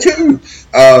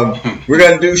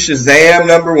gonna do Shazam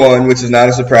 #1, which is not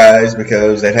a surprise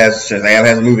because Shazam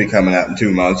has a movie coming out in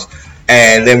 2 months,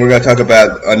 And then we're going to talk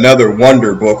about another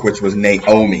Wonder book, which was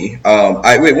Naomi.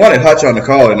 We wanted Hutch on the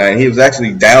call tonight. He was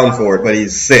actually down for it, but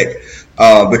he's sick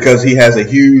because he has a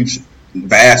huge,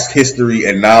 vast history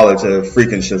and knowledge of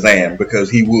freaking Shazam, because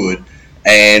he would.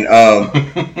 And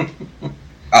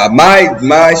my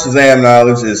Shazam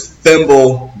knowledge is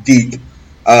thimble deep,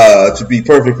 to be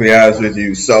perfectly honest with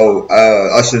you. So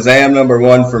a Shazam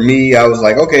 #1 for me, I was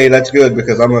like, okay, that's good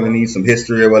because I'm going to need some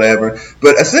history or whatever.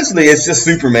 But essentially, it's just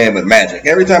Superman with magic.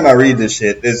 Every time I read this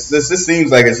shit, this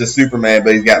seems like it's just Superman,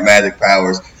 but he's got magic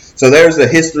powers. So there's the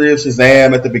history of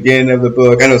Shazam at the beginning of the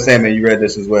book. I know, Sammy, you read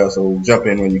this as well, so jump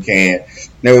in when you can.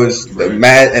 There was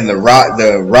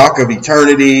the Rock of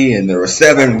Eternity, and there were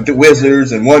 7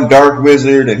 wizards and 1 dark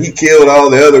wizard, and he killed all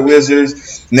the other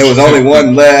wizards, and there was only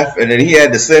 1 left, and then he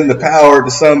had to send the power to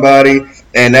somebody,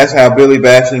 and that's how Billy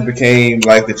Batson became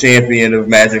like the champion of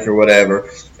magic or whatever.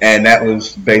 And that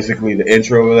was basically the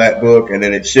intro of that book, and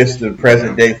then it shifts to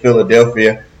present-day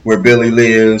Philadelphia, where Billy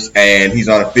lives, and he's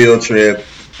on a field trip.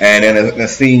 And then a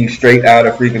scene straight out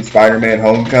of freaking Spider-Man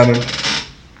Homecoming.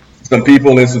 Some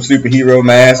people in some superhero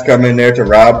masks come in there to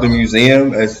rob the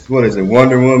museum. What is it?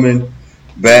 Wonder Woman,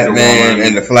 Batman,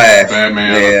 and the Flash.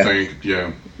 Batman, I think,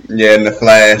 yeah. Yeah, and the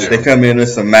Flash. Yeah. They come in with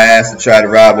some masks to try to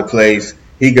rob the place.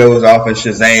 He goes off and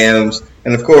Shazams.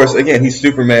 And of course, again, he's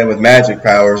Superman with magic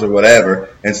powers or whatever.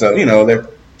 And so, they're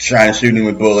trying to shoot him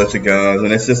with bullets or guns,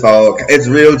 and it's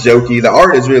real jokey. The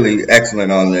art is really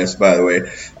excellent on this, by the way.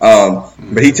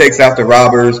 But he takes out the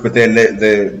robbers, but then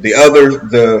the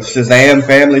Shazam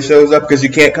family shows up, because you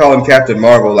can't call him Captain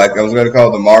Marvel. Like I was going to call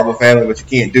it the Marvel family, but you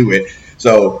can't do it.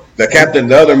 So the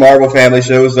other Marvel family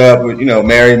shows up with,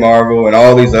 Mary Marvel and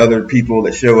all these other people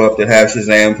that show up that have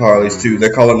Shazam powers too.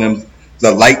 They're calling them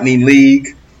the Lightning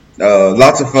League.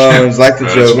 Lots of fun. It's like the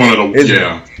joke. It's one of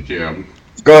the, yeah.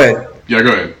 Go ahead. Yeah,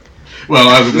 go ahead. Well,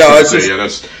 I was just going to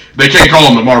say, they can't call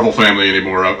him the Marvel family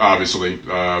anymore, obviously.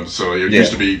 So it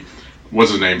used to be,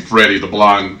 what's his name? Freddie, the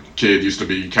blonde kid, used to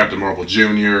be Captain Marvel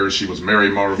Jr. She was Mary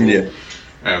Marvel. Yeah.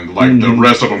 And the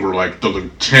rest of them were like the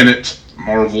Lieutenant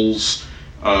Marvels.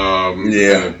 They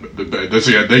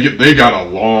got a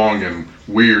long and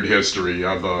weird history.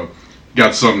 I've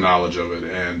got some knowledge of it.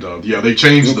 And they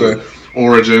changed the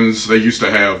origins. They used to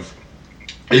have.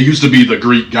 It used to be the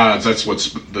Greek gods. That's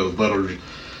what's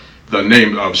the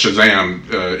name of Shazam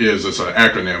is. It's an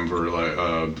acronym for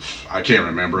I can't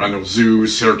remember. I know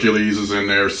Zeus, Hercules is in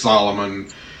there,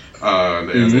 Solomon, and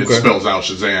it spells out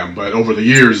Shazam. But over the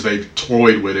years, they've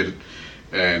toyed with it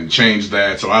and changed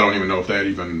that. So I don't even know if that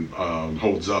even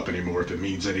holds up anymore, if it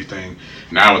means anything.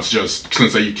 Now it's just,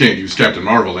 since you can't use Captain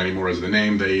Marvel anymore as the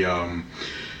name,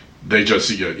 they just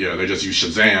use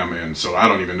Shazam, and so I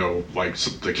don't even know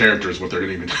the characters what they're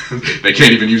gonna even. They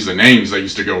can't even use the names they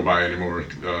used to go by anymore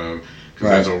because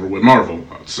that's over with Marvel.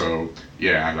 So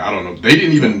I don't know. They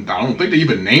didn't even. I don't think they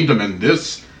even named them in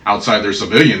this outside their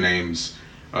civilian names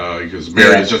because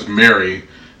Mary is just Mary,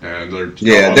 and there's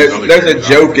a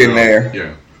joke in there.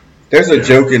 Yeah. There's a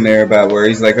joke in there about where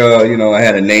he's like, I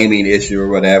had a naming issue or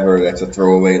whatever. That's a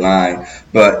throwaway line.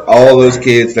 But all those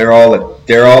kids, they're all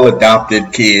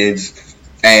adopted kids,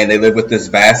 and they live with this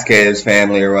Vasquez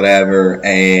family or whatever.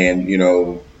 And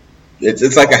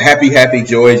it's like a happy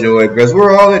joy because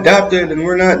we're all adopted and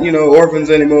we're not orphans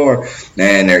anymore.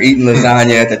 And they're eating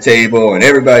lasagna at the table and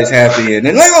everybody's happy. And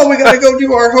then we gotta go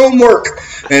do our homework.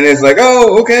 And it's like,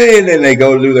 oh, okay. And then they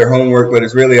go do their homework, but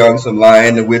it's really on some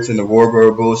Lion, the Witch, and the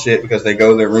Wardrobe bullshit because they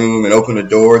go to their room and open the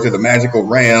door to the magical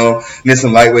realm. And there's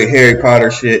some lightweight Harry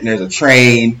Potter shit, and there's a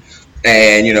train.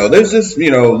 And, there's this,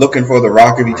 looking for the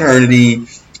Rock of Eternity.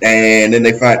 And then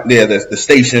they find, the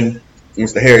station.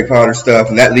 It's the Harry Potter stuff,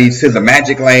 and that leads to the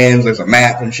Magic Lands. There's a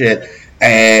map and shit.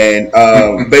 And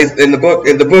in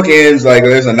the book ends like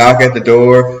there's a knock at the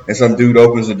door, and some dude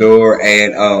opens the door,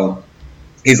 and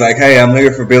he's like, "Hey, I'm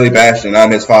here for Billy Batson.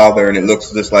 I'm his father," and it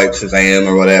looks just like Shazam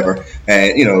or whatever.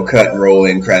 And cut and roll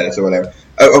in credits or whatever.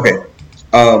 Okay,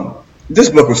 this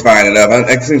book was fine enough.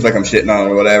 It seems like I'm shitting on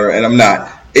it or whatever, and I'm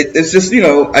not. It's just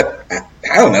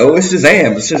I don't know. It's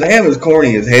Shazam. Shazam is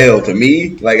corny as hell to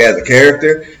me, like as a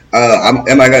character.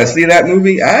 Am I gonna see that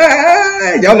movie?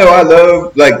 Y'all know I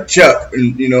love Chuck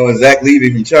and and Zach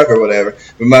Levy from Chuck or whatever.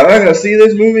 But am I gonna see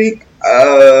this movie?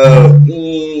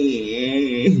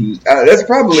 That's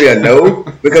probably a no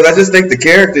because I just think the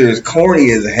character is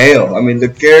corny as hell. I mean, the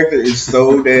character is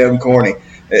so damn corny.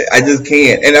 I just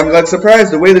can't. And I'm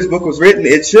surprised the way this book was written.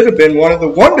 It should have been one of the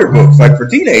Wonder books, for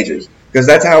teenagers. Because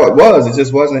that's how it was. It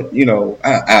just wasn't, I don't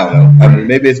know. I mean,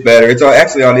 maybe it's better. It's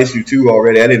actually on issue 2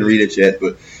 already. I didn't read it yet,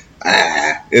 but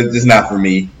it's just not for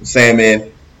me.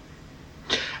 Sandman.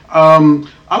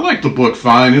 I like the book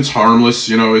fine. It's harmless.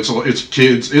 It's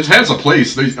kids. It has a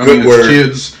place. It's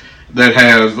kids that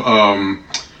have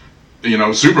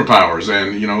superpowers,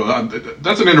 and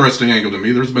that's an interesting angle to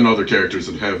me. There's been other characters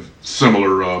that have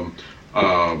similar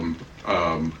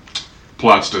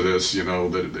plots to this,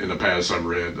 that in the past I've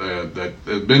read that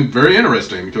have been very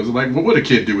interesting, because like, what would a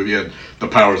kid do if he had the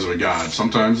powers of a god?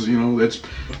 Sometimes, it's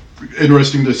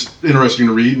interesting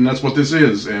to read, and that's what this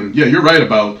is. And yeah, you're right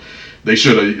about they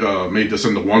should have made this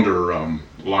in the Wonder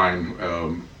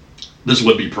line. This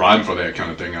would be prime for that kind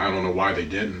of thing. I don't know why they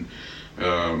didn't.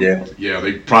 Yeah,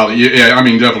 they probably. Yeah, I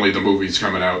mean, definitely the movie's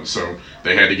coming out, so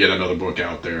they had to get another book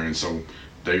out there, and so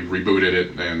they rebooted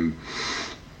it, and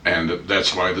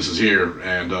that's why this is here.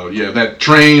 And that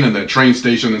train and that train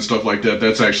station and stuff like that,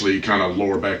 that's actually kind of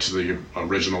lore back to the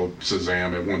original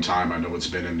Shazam. At one time, I know it's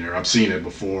been in there. I've seen it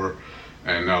before,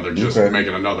 and now they're just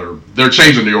making another. They're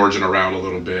changing the origin around a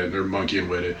little bit. They're monkeying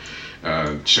with it,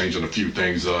 changing a few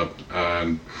things up,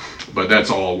 but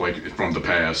that's all like from the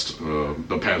past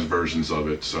versions of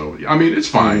it. So I mean, it's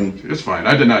fine. Mm-hmm. It's fine.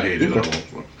 I did not hate it at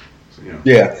all.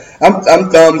 Yeah, I'm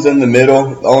thumbs in the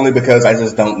middle, only because I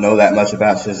just don't know that much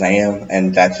about Shazam,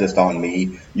 and that's just on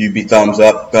me. You'd be thumbs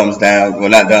up, thumbs down. Well,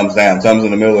 not thumbs down, thumbs in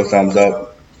the middle or thumbs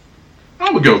up. I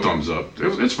would go thumbs up.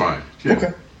 It's fine.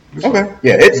 Yeah. Okay.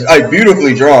 Yeah, it's a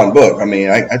beautifully drawn book. I mean,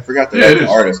 I forgot to write the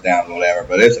artist down or whatever,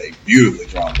 but it's a beautifully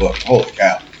drawn book. Holy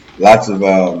cow. Lots of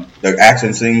the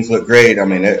action scenes look great. I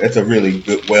mean, it's a really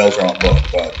good, well-drawn book,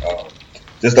 but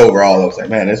just overall, I was like,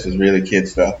 man, this is really kid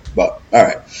stuff. But, all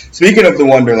right. Speaking of the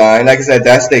Wonderline, like I said,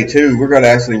 that's day 2. We're going to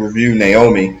actually review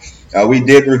Naomi. We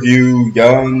did review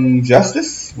Young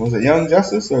Justice. Was it Young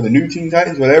Justice or the New Teen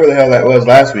Titans? Whatever the hell that was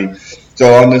last week.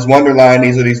 So on this Wonderline,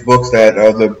 these are these books that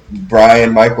are the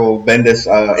Brian Michael Bendis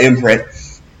imprint.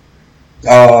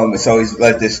 So he's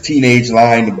like this teenage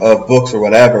line of books or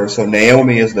whatever. So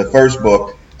Naomi is the first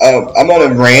book. I'm going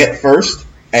to rant first,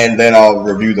 and then I'll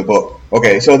review the book.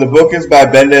 Okay, so the book is by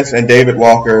Bendis and David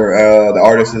Walker. The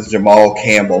artist is Jamal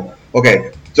Campbell.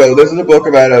 Okay, so this is a book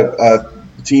about a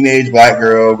teenage black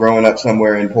girl growing up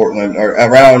somewhere in Portland, or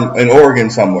around in Oregon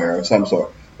somewhere of some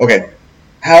sort. Okay,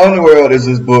 how in the world is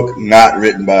this book not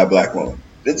written by a black woman?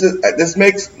 This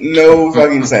makes no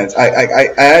fucking sense.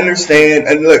 I understand,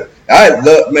 and look,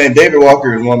 David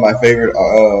Walker is one of my favorite,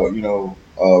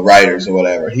 writers or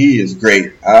whatever. He is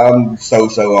great. I'm so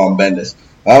on Bendis.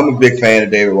 I'm a big fan of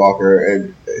David Walker,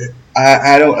 and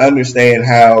I don't understand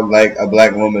how like a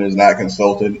black woman is not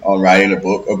consulted on writing a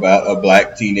book about a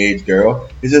black teenage girl.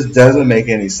 It just doesn't make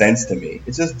any sense to me.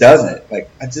 It just doesn't.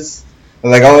 I'm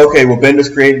like, oh, okay, well,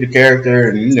 Bendis created the character,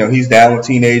 and he's down with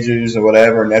teenagers or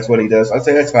whatever, and that's what he does. I'd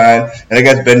say that's fine. And I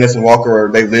guess Bendis and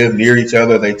Walker, they live near each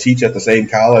other. They teach at the same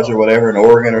college or whatever in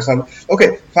Oregon or something.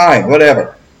 Okay, fine,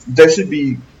 whatever. There should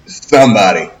be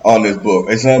somebody on this book,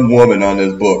 and some woman on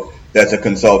this book that's a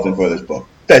consultant for this book.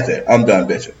 That's it. I'm done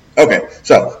bitching. Okay,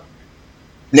 so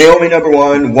Naomi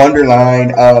 #1,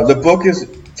 Wonderline. The book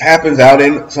happens out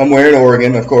in somewhere in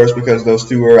Oregon, of course, because those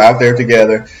two are out there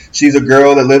together. She's a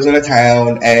girl that lives in a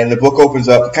town, and the book opens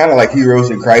up kind of like Heroes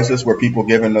in Crisis, where people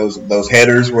given those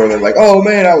headers where they're like, oh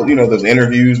man, those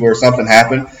interviews where something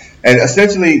happened, and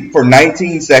essentially for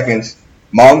 19 seconds,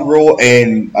 Mongrel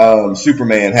and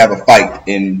Superman have a fight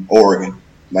in Oregon.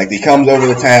 Like, he comes over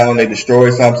the town, they destroy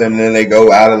something, and then they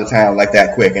go out of the town like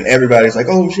that quick. And everybody's like,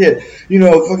 oh, shit,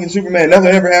 fucking Superman, nothing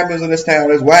ever happens in this town.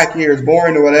 It's whack here, it's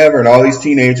boring or whatever. And all these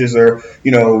teenagers are,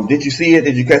 did you see it?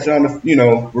 Did you catch it on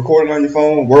the, recording on your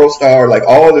phone? World Star, like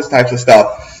all this types of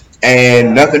stuff.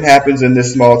 And nothing happens in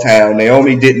this small town.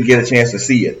 Naomi didn't get a chance to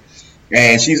see it.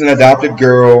 And she's an adopted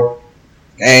girl,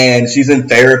 and she's in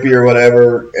therapy or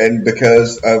whatever. And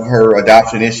because of her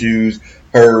adoption issues,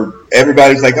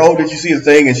 everybody's like, oh, did you see the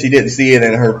thing? And she didn't see it,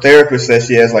 and her therapist says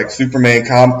she has like Superman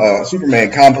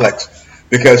complex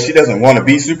because she doesn't want to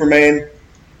be Superman.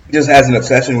 She just has an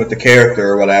obsession with the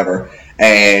character or whatever.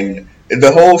 And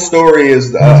the whole story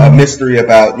is a mystery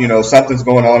about, something's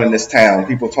going on in this town.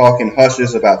 People talking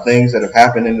hushes about things that have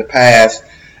happened in the past,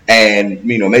 and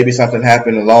maybe something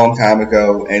happened a long time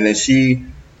ago, and then she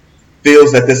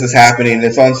feels that this is happening.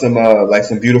 It's on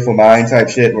some Beautiful Mind type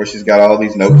shit where she's got all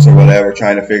these notes or whatever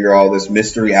trying to figure all this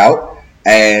mystery out.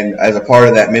 And as a part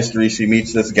of that mystery, she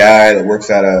meets this guy that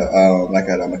works at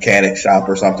a mechanic shop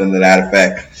or something to that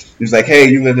effect. He's like, hey,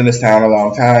 you lived in this town a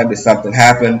long time. Did something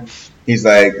happen? He's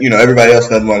like, everybody else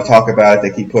doesn't want to talk about it. They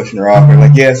keep pushing her off. They're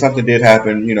like, yeah, something did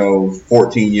happen,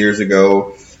 14 years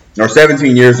ago or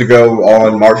 17 years ago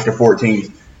on March the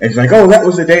 14th. And she's like, oh, that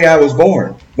was the day I was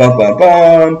born. Bum, bum,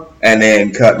 bum. And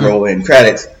then cut and roll in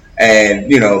credits.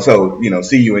 And,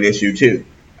 see you in issue 2.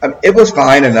 it was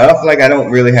fine enough. Like, I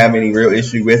don't really have any real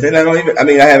issue with it. I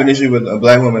have an issue with a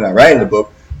black woman not writing the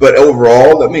book, but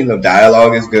overall, I mean, the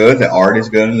dialogue is good, the art is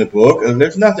good in the book, and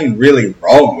there's nothing really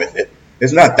wrong with it.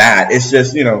 It's not that. It's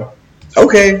just,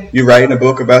 okay, you're writing a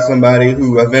book about somebody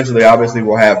who eventually obviously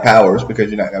will have powers, because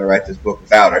you're not going to write this book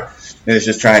without her, and it's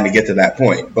just trying to get to that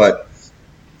point. But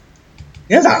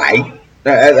it's alright.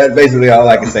 That's basically all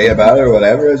I can say about it, or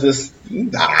whatever. It's just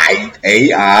alright.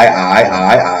 AIIIIGHT.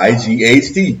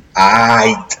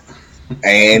 Alright.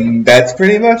 And that's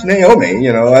pretty much Naomi.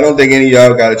 I don't think any of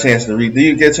y'all got a chance to read. Do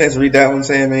you get a chance to read that one,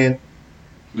 Sandman?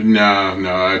 No,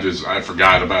 I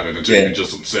forgot about it until you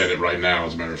just said it right now,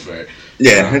 as a matter of fact.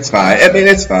 Yeah, it's fine.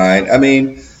 It's fine.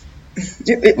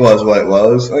 It was what it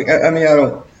was. Like,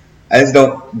 I just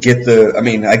don't get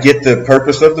I get the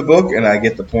purpose of the book, and I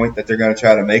get the point that they're going to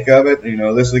try to make of it.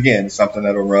 This, again, is something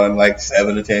that'll run like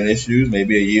 7 to 10 issues,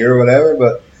 maybe a year or whatever,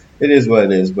 but it is what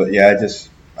it is. But yeah,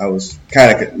 I was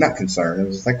kind of not concerned. I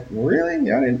was like, really?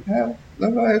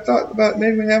 Nobody thought about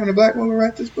maybe having a black woman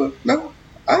write this book? No?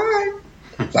 All right.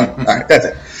 So, all right, that's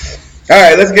it. All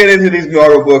right, let's get into these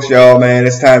Marvel books, y'all, man.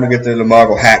 It's time to get to the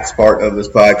Marvel hacks part of this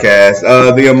podcast.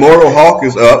 The Immortal Hulk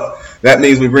is up. That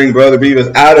means we bring Brother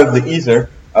Beavis out of the ether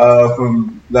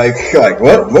from, like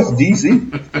what? What's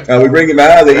DC? We bring him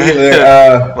out of the ether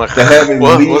to have him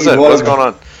lead. What's going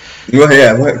on? Well,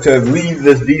 yeah, to lead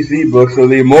this DC book. So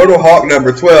the Immortal Hulk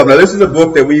number 12. Now, this is a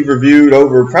book that we've reviewed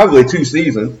over probably 2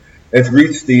 seasons. It's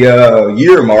reached the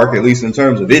year mark, at least in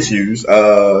terms of issues.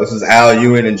 This is Al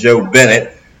Ewing and Joe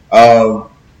Bennett.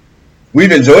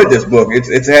 We've enjoyed this book.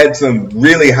 It's had some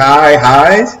really high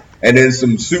highs and then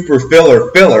some super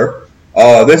filler.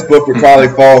 This book would probably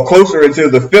fall closer into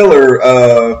the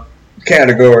filler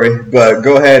category, but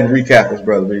go ahead and recap us,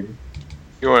 Brother Beaver.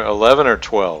 You want 11 or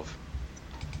 12?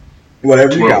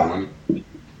 Whatever you got.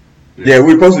 Yeah,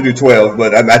 we were supposed to do 12,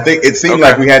 but I think it seemed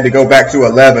like we had to go back to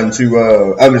 11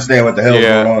 to understand what the hell is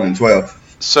going on in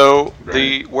 12. So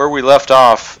where we left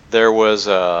off, there was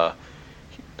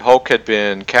Hulk had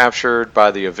been captured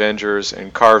by the Avengers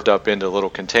and carved up into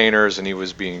little containers, and he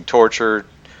was being tortured,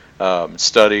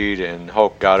 studied, and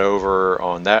Hulk got over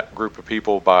on that group of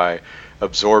people by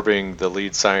absorbing the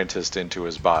lead scientist into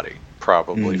his body,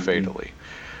 probably fatally.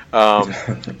 So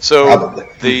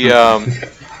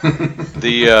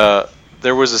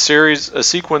there was a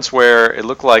sequence where it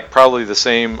looked like probably the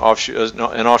same an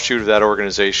offshoot of that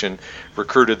organization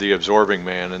recruited the Absorbing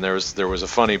Man, and there was a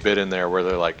funny bit in there where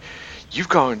they're like, "You've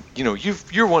gone,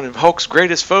 you're one of Hulk's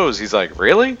greatest foes." He's like,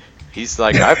 "Really?" He's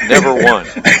like, "I've never won.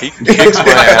 He kicks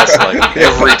my ass like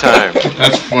every time."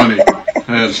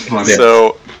 That's funny.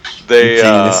 So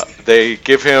they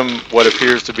give him what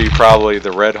appears to be probably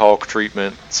the Red Hulk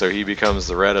treatment, so he becomes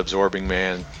the Red Absorbing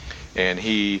Man, and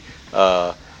he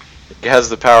has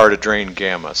the power to drain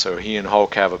gamma. So he and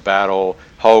Hulk have a battle.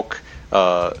 Hulk,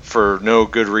 for no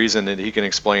good reason that he can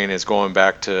explain, is going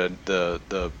back to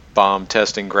the bomb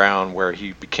testing ground where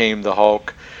he became the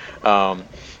Hulk, and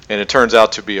it turns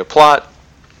out to be a plot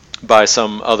by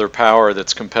some other power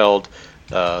that's compelled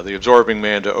the Absorbing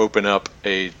Man to open up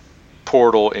a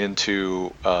portal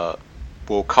into,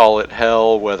 we'll call it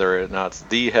hell, whether or not it's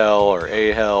the hell or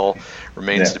a hell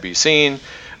remains to be seen.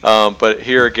 But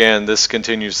here again, this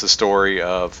continues the story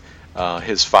of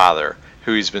his father,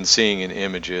 who he's been seeing in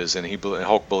images, and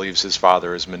Hulk believes his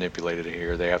father is manipulated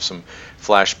here. They have some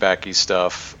flashbacky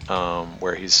stuff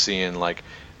where he's seeing like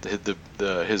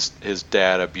his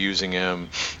dad abusing him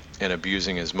and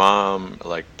abusing his mom,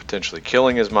 like potentially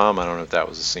killing his mom. I don't know if that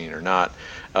was a scene or not.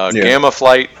 Gamma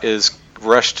Flight is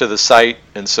rushed to the site,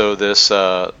 and so this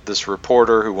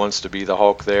reporter who wants to be the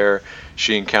Hulk there,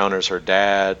 she encounters her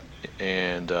dad,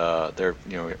 and they're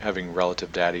having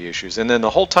relative daddy issues. And then the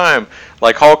whole time,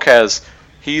 like Hulk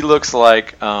he looks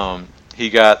like he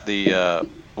got the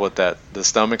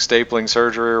stomach stapling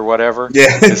surgery or whatever.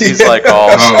 Yeah, because he's like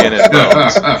all skin and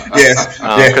bones. Yes,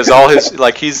 because all his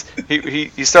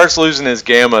he starts losing his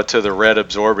gamma to the Red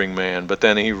Absorbing Man, but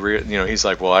then he's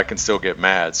like, well, I can still get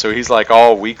mad. So he's like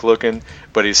all weak looking,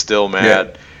 but he's still mad.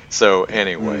 Yeah. So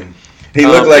anyway, he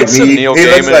looked like me. Neil he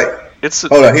Gaiman.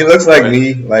 Hold on, he looks like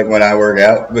me, like when I work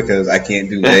out, because I can't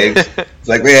do legs. It's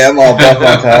like, man, I'm all buff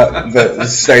on top, but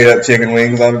straight up chicken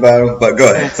wings on the bottom. But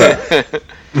go ahead.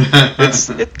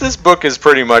 This book is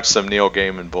pretty much some Neil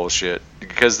Gaiman bullshit,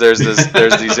 because there's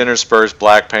these interspersed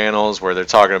black panels where they're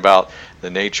talking about the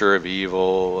nature of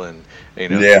evil and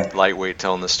Lightweight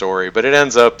telling the story, but it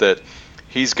ends up that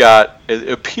it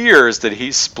appears that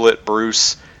he's split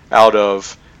Bruce out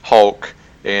of Hulk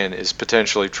and is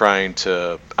potentially trying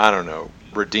to, I don't know,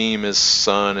 redeem his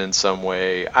son in some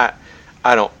way. I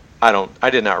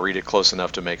did not read it close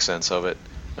enough to make sense of it.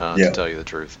 to tell you the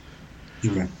truth.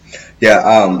 Okay.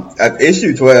 Yeah, at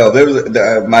issue 12, there was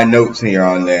my notes here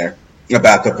on there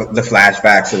about the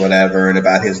flashbacks or whatever, and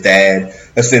about his dad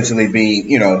essentially being,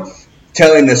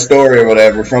 telling this story or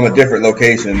whatever from a different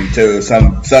location to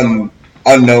some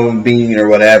unknown being or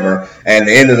whatever. And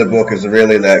the end of the book is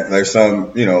really that there's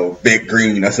some, big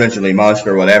green, essentially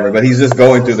monster or whatever. But he's just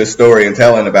going through this story and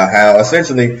telling about how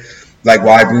essentially, like,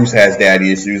 why Bruce has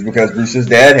daddy issues, because Bruce's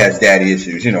dad has daddy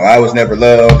issues. I was never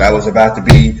loved. I was about to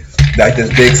be like this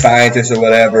big scientist or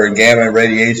whatever, and gamma and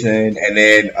radiation, and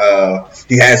then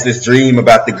he has this dream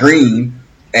about the green,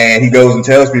 and he goes and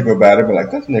tells people about it, but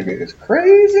like, this nigga is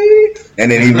crazy,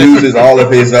 and then he loses all of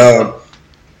his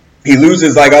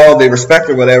like all the respect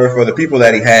or whatever for the people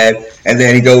that he had, and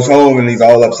then he goes home and he's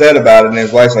all upset about it, and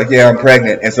his wife's like, yeah, I'm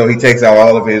pregnant, and so he takes out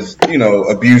all of his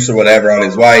abuse or whatever on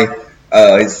his wife.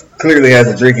 He clearly has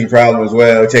a drinking problem as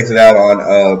well. He takes it out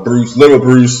on little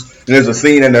Bruce. And there's a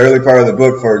scene in the early part of the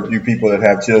book for you people that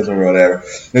have children or whatever.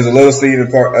 There's a little scene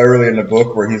early in the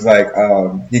book where he's like,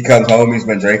 he comes home, he's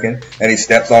been drinking, and he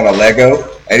steps on a Lego,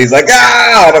 and he's like,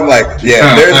 ah! And I'm like,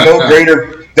 yeah, there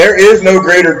is no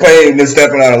greater pain than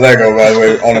stepping on a Lego, by the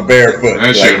way, on a bare foot.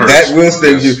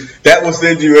 That will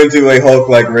send you into a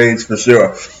Hulk-like rage for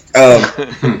sure.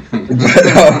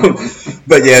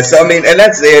 But yeah, so I mean, and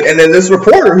that's it. And then this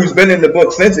reporter who's been in the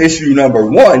book since issue number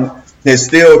 1 is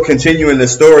still continuing the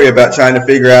story about trying to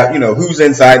figure out, who's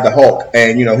inside the Hulk,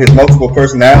 and his multiple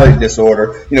personality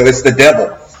disorder. It's the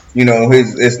devil.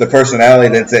 It's the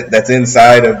personality that's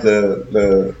inside of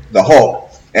the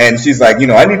Hulk. And she's like,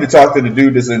 I need to talk to the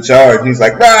dude that's in charge. And he's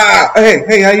like,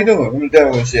 hey, how you doing? I'm the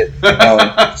devil and shit.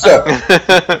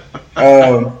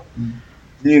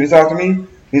 You need to talk to me?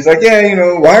 He's like,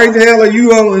 yeah, why the hell are you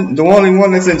the only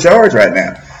one that's in charge right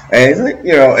now? And it's like,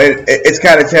 it's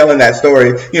kind of telling that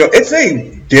story. It's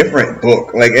a different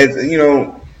book. Like,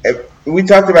 we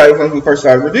talked about it when we first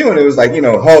started reviewing. It was like,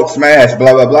 Hulk smash,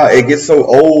 blah, blah, blah. It gets so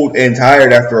old and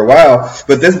tired after a while.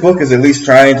 But this book is at least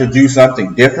trying to do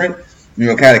something different.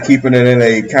 Kind of keeping it in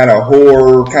a kind of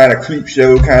horror, kind of creep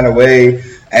show kind of way.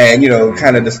 And,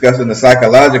 kind of discussing the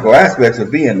psychological aspects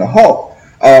of being the Hulk.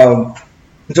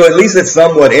 So at least it's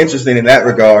somewhat interesting in that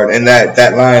regard, and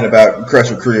that line about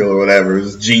Crusher Creel or whatever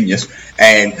is genius.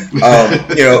 And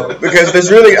because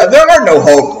there are no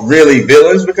Hulk really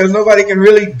villains, because nobody can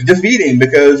really defeat him,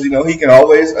 because he can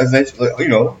always essentially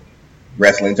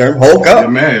wrestling term Hulk up,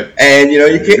 and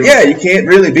you can't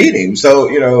really beat him.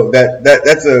 So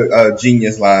that's a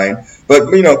genius line, but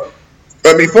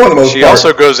I mean, for the most part. She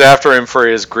also goes after him for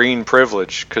his green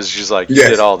privilege, because she's like, you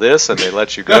did all this, and they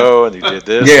let you go, and you did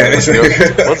this. Yeah.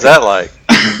 What's that like?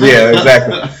 Yeah,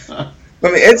 exactly. I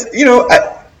mean, it's,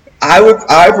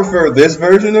 I prefer this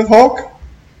version of Hulk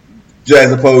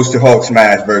as opposed to Hulk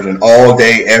Smash version all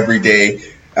day, every day.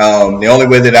 The only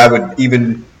way that I would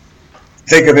even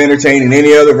think of entertaining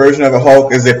any other version of a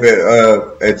Hulk is if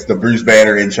it's the Bruce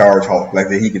Banner in charge Hulk, like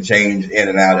that he can change in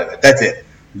and out of it. That's it.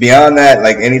 Beyond that,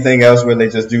 like anything else where they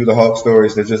just do the Hulk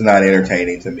stories, they're just not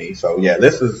entertaining to me. So yeah,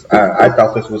 I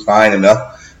thought this was fine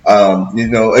enough.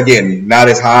 Again, not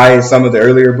as high as some of the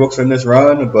earlier books in this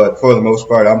run, but for the most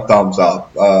part, I'm thumbs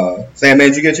up. Sam, man,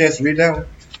 did you get a chance to read that one?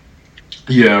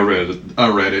 Yeah, I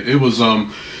read it. It was I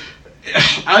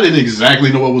didn't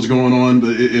exactly know what was going on,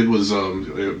 but it was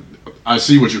I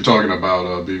see what you're talking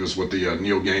about, because with the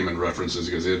Neil Gaiman references,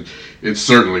 because it's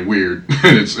certainly weird.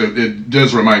 It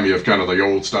does remind me of kind of the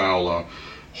old style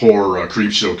horror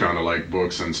creep show kind of like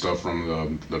books and stuff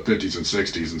from the 50s and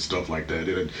 60s and stuff like that.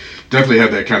 It definitely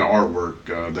had that kind of artwork,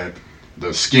 that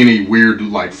the skinny, weird,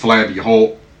 like flabby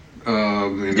Hulk.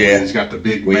 He's got the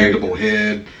big mandible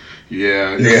head.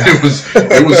 Yeah.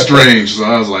 It was strange. So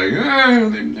I was like,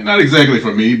 not exactly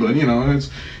for me, but it's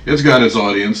got its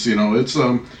audience. It's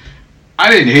I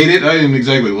didn't hate it. I didn't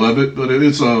exactly love it, but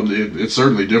it's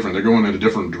certainly different. They're going in a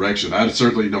different direction. I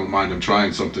certainly don't mind them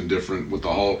trying something different with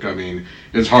the Hulk. I mean,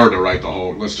 it's hard to write the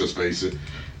Hulk. Let's just face it.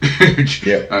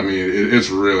 Yeah. I mean, it's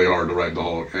really hard to write the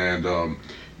Hulk, and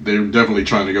they're definitely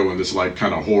trying to go in this like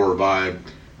kind of horror vibe,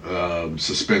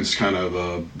 suspense kind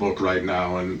of book right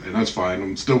now, and that's fine.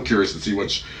 I'm still curious to see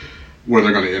where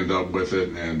they're going to end up with it,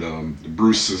 and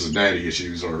Bruce's daddy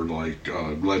issues are like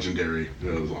legendary.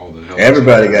 All the hell.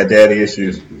 Everybody got daddy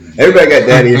issues. Everybody got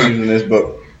daddy issues in this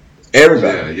book.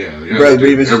 Everybody. Yeah. Brother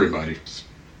Beavis. Everybody.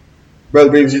 Brother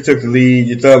Beavis, you took the lead.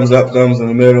 Your thumbs up, thumbs in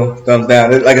the middle, thumbs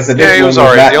down. Like I said, this it was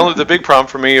alright. The big problem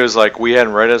for me was like we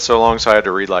hadn't read it so long, so I had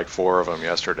to read like 4 of them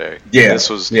yesterday. Yeah.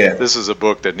 This is a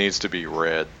book that needs to be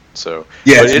read. So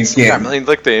yeah, but I mean,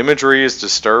 like the imagery is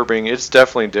disturbing. It's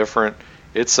definitely different.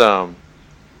 It's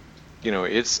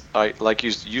it's like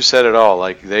you said it all.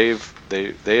 Like they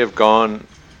have gone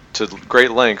to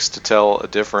great lengths to tell a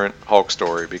different Hulk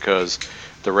story because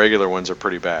the regular ones are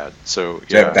pretty bad. So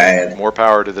They're bad. more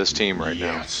power to this team right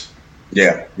now.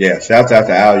 Yeah. Shouts out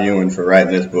to Al Ewing for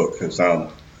writing this book because I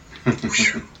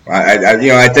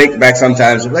think back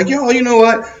sometimes like, you know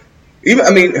what?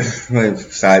 Even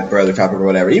side brother topic or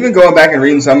whatever. Even going back and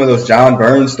reading some of those John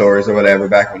Byrne stories or whatever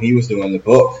back when he was doing the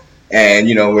book, and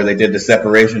where they did the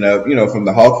separation of from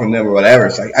the Hulk from them or whatever.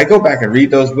 It's like I go back and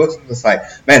read those books, and it's like,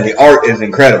 man, the art is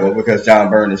incredible because John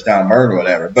Byrne is John Byrne or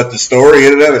whatever. But the story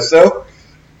in and of itself,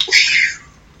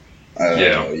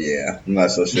 I'm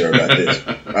not so sure about this.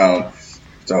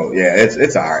 So yeah,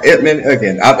 it's alright.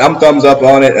 I'm thumbs up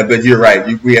on it, but you're right.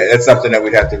 It's something that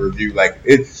we have to review. Like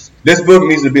this book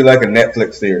needs to be like a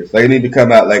Netflix series. Like it need to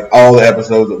come out like all the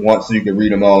episodes at once, so you can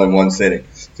read them all in one sitting.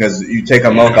 Because you take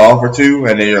a month off or two,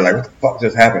 and then you're like, what the fuck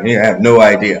just happened here? I have no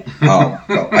idea. So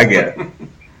I get it.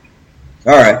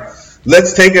 All right.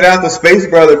 Let's take it out to Space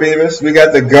Brother Beavis. We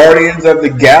got the Guardians of the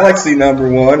Galaxy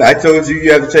 #1. I told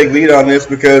you have to take lead on this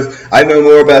because I know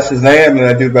more about Shazam than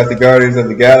I do about the Guardians of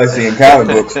the Galaxy in comic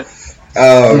books.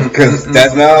 Because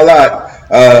that's not a lot.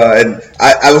 And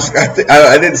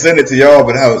I didn't send it to y'all,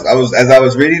 but as I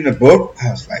was reading the book,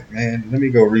 I was like, man, let me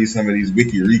go read some of these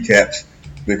wiki recaps.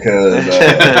 Because,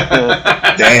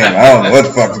 damn, I don't know what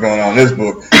the fuck's going on in this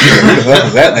book. Who the fuck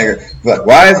is that nigga? Like,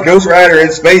 why is Ghost Rider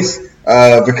in space?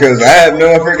 Because I have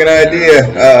no freaking idea.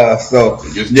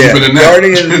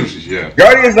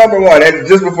 Guardians #1. And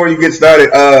just before you get started,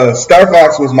 Star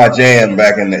Fox was my jam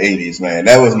back in the 80s, man.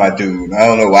 That was my dude. I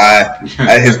don't know why.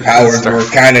 His powers were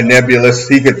kind of nebulous.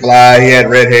 He could fly. He had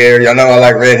red hair. Y'all know I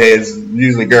like redheads,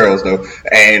 usually girls, though.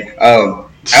 And,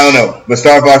 I don't know, but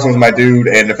Star Fox was my dude,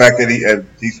 and the fact that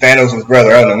he's Thanos'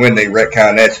 brother, I don't know when they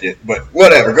retcon that shit, but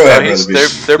whatever. Go ahead, brother.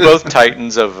 They're both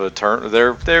Titans of Eternal.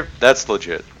 That's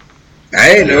legit. I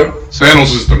ain't know.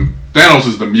 Thanos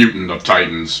is the mutant of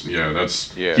Titans.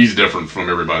 He's different from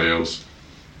everybody else.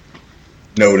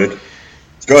 Noted.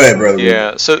 Go ahead, brother.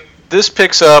 Yeah. So this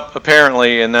picks up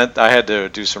apparently, and that I had to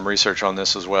do some research on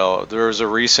this as well. There was a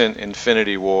recent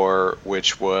Infinity War,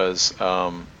 which was.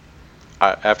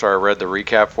 After I read the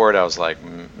recap for it, I was like,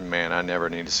 man, I never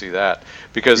need to see that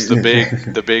because the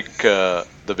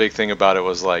big thing about it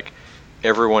was like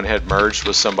everyone had merged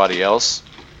with somebody else,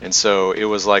 and so it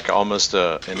was like almost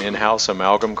an in-house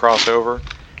amalgam crossover.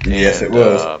 Yes, it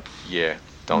was.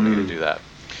 Don't need to do that.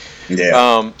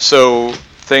 Yeah. So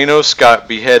Thanos got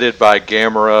beheaded by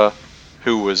Gamora,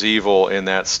 who was evil in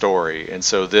that story, and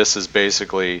so this is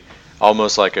basically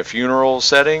almost like a funeral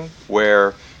setting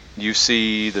where. You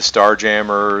see the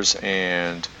Starjammers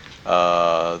and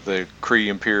the Kree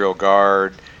Imperial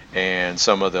Guard and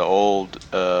some of the old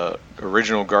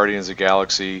original Guardians of the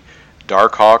Galaxy.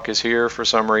 Darkhawk is here for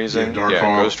some reason.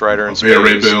 Ghost Rider in space.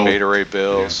 Beta Ray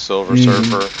Bill, Silver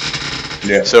Surfer.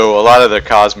 Yeah. So a lot of the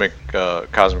cosmic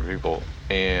people,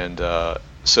 and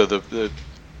so the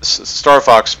Star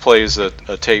Fox plays a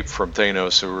tape from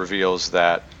Thanos who reveals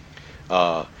that.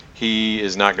 He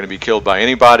is not going to be killed by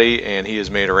anybody, and he has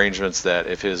made arrangements that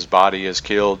if his body is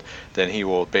killed, then he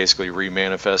will basically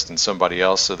remanifest in somebody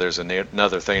else, so there's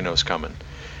another Thanos coming.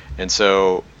 And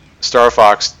so Star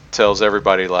Fox tells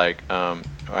everybody, like,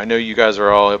 I know you guys are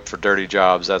all up for dirty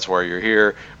jobs, that's why you're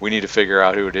here. We need to figure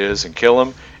out who it is and kill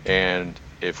him, and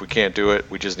if we can't do it,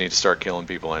 we just need to start killing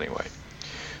people anyway.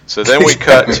 So then we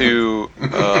cut to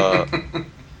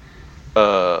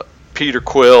Peter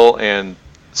Quill and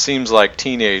seems like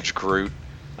teenage Groot,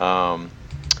 and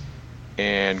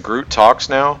Groot talks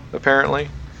now. Apparently,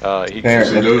 he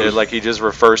just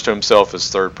refers to himself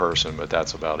as third person, but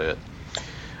that's about it.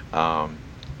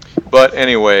 But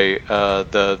anyway,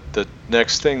 the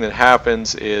next thing that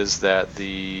happens is that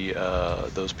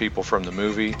those people from the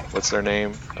movie, what's their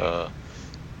name?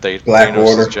 Black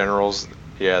Order generals.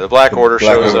 Yeah, the Black Order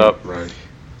shows up, right?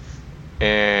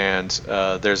 And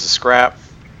there's a scrap.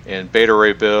 And Beta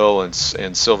Ray Bill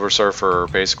and Silver Surfer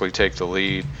basically take the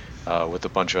lead with a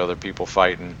bunch of other people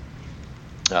fighting.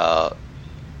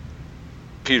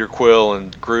 Peter Quill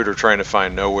and Groot are trying to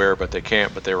find Nowhere, but they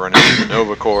can't. But they run into the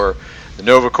Nova Corps. The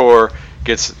Nova Corps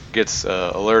gets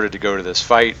alerted to go to this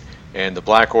fight, and the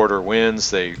Black Order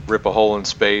wins. They rip a hole in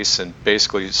space and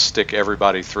basically stick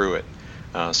everybody through it.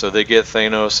 So they get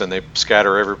Thanos and they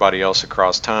scatter everybody else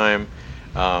across time.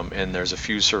 And there's a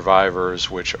few survivors,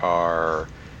 which are,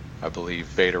 I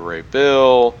believe, Beta Ray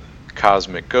Bill,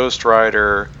 Cosmic Ghost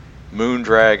Rider,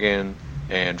 Moondragon,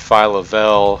 and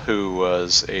Phyla-Vell, who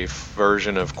was a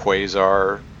version of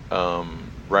Quasar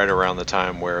right around the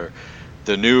time where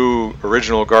the new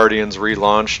original Guardians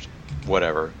relaunched.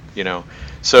 Whatever. you know.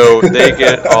 So they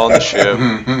get on the ship.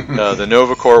 The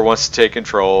Nova Corps wants to take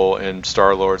control, and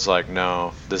Star-Lord's like,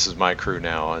 no, this is my crew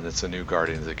now, and it's a new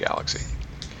Guardians of the Galaxy.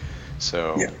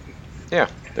 So, yeah,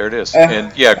 there it is.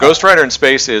 And yeah, Ghost Rider in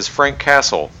space is Frank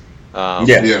Castle.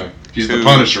 He's the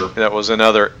Punisher. That was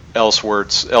another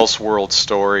Elseworld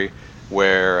story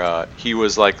where he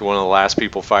was like one of the last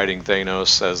people fighting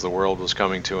Thanos as the world was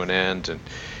coming to an end, and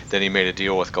then he made a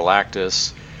deal with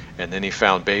Galactus, and then he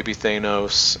found baby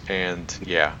Thanos, and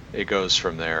yeah, it goes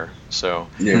from there. So,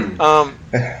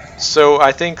 so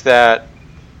I think that,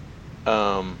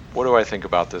 what do I think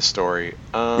about this story?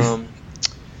 I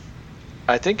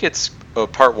think it's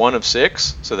part 1 of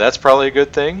 6, so that's probably a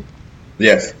good thing.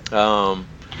 Yes. I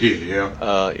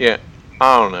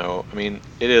don't know. I mean,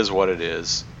 it is what it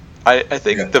is. I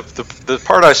think the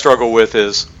part I struggle with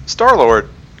is Star-Lord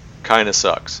kind of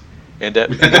sucks. And to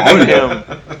put him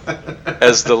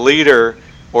as the leader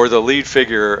or the lead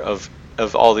figure of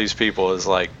all these people is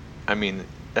like, I mean,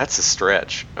 that's a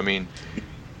stretch. I mean,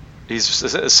 he's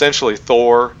essentially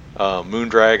Thor,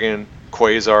 Moondragon,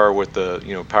 Quasar with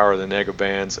the power of the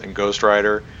Negabands, and Ghost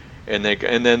Rider, and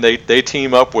then they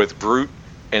team up with Groot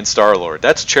and Star-Lord.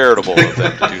 That's charitable of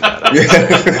them to do that.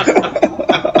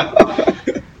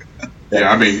 Yeah,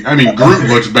 I mean, Groot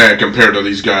looks bad compared to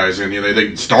these guys, and they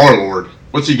think Star-Lord.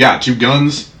 What's he got? 2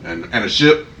 guns and a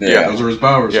ship? Yeah, those are his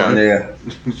powers. Yeah, right?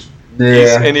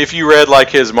 yeah. And if you read like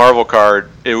his Marvel card,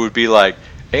 it would be like,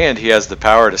 and he has the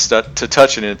power to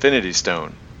touch an Infinity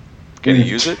Stone. Can he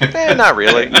use it? Not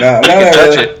really. No, he can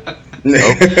touch really.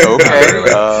 it. Okay.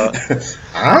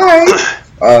 All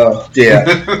right.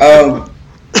 Yeah.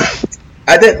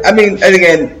 I did. I mean, and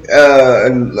again,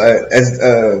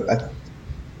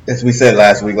 as we said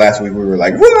last week we were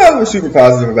like, well, we're super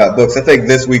positive about books. I think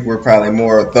this week we're probably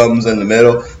more thumbs in the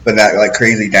middle, but not like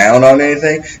crazy down on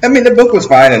anything. I mean, the book was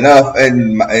fine enough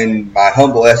in my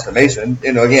humble estimation.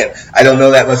 Again, I don't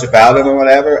know that much about him or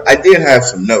whatever. I did have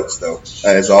some notes though,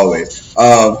 as always.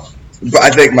 But I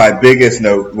think my biggest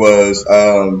note was,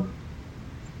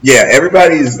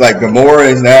 everybody's like,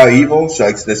 Gamora is now evil. So,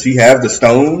 like, does she have the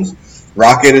stones?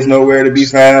 Rocket is nowhere to be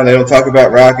found. They don't talk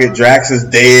about Rocket. Drax is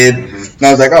dead. And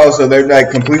I was like, oh, so they're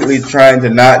like completely trying to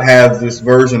not have this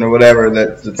version or whatever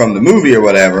that from the movie or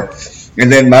whatever. And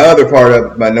then my other part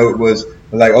of my note was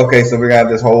like, okay, so we're gonna have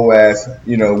this whole ass,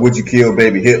 would you kill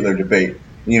baby Hitler debate,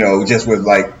 just with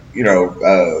like,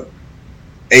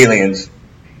 aliens.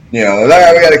 We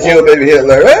gotta kill baby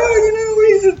Hitler.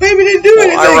 Well, baby didn't do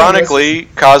anything. Ironically,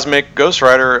 Cosmic Ghost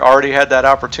Rider already had that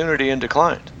opportunity and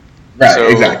declined. Right, so,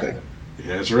 exactly.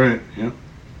 Yeah, that's right.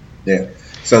 Yeah.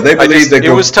 So they believe it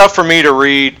was tough for me to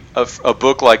read a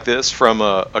book like this from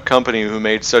a company who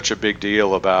made such a big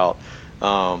deal about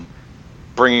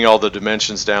bringing all the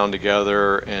dimensions down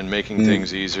together and making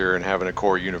things easier and having a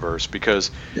core universe.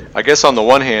 Because I guess on the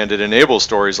one hand, it enables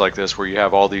stories like this where you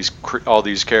have all these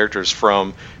characters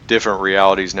from different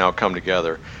realities now come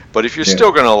together. But if you're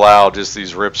still going to allow just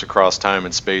these rips across time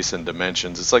and space and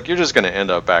dimensions, it's like you're just going to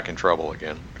end up back in trouble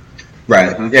again.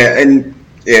 Right. Yeah, and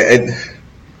their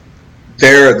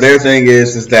thing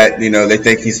is that they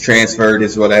think he's transferred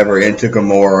his whatever into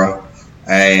Gamora,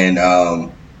 and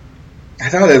I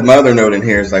thought his mother note in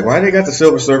here is like, why they got the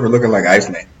Silver Surfer looking like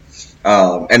Iceman?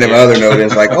 And then my other note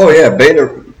is like, oh yeah,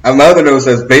 Beta. My other note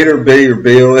says Beta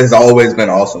Bill has always been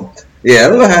awesome. Yeah, I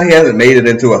don't know how he hasn't made it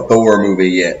into a Thor movie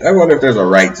yet. I wonder if there's a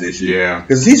rights issue. Yeah,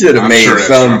 because he should have made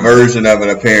some version of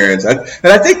an appearance. And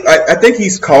I think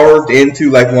he's carved into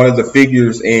like one of the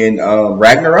figures in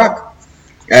Ragnarok,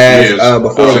 as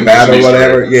before the battle, or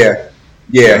whatever. Yeah.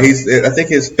 I think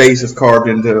his face is carved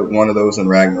into one of those in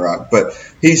Ragnarok. But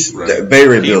he's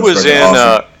very. He was in.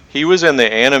 Awesome. He was in the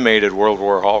animated World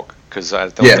War Hulk because I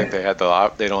don't think they had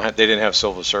they didn't have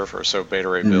Silver Surfer, so Beta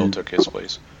Ray Bill took his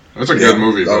place. That's a good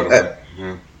movie, by the way.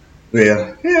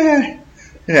 Yeah,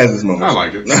 it has its moments. I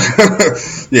like it.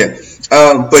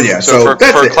 But yeah. So for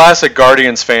classic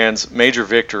Guardians fans, Major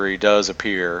Victory does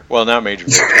appear. Well, not Major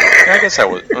Victory. I guess that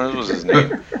was his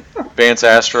name. Vance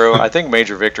Astro. I think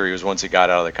Major Victory was once he got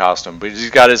out of the costume, but he's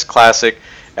got his classic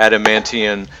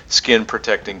adamantium skin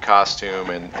protecting costume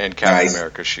and Captain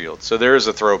America's shield. So there is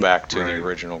a throwback to the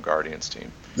original Guardians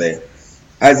team.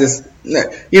 I just,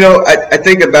 I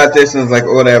think about this and it's like,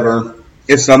 whatever.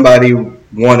 If somebody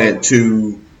wanted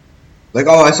to, like,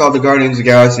 oh, I saw the Guardians of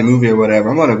the Galaxy movie or whatever,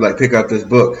 I'm gonna like pick up this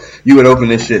book. You would open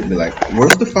this shit and be like,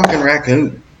 where's the fucking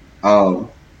raccoon?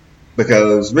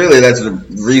 Because really that's the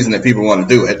reason that people want to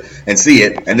do it and see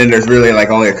it. And then there's really like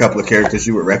only a couple of characters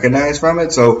you would recognize from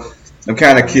it. So I'm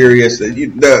kind of curious.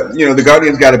 The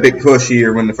Guardians got a big push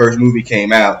here when the first movie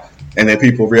came out, and then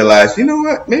people realized, you know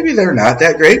what, maybe they're not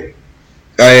that great.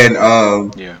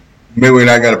 And maybe we're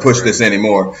not going to push this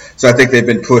anymore. So I think they've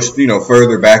been pushed,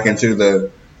 further back into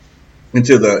the, in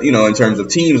terms of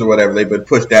teams or whatever. They've been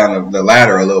pushed down the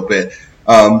ladder a little bit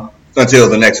until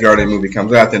the next Guardian movie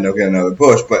comes out. Then they'll get another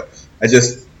push. But I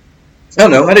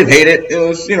don't know. I didn't hate it. It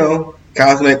was,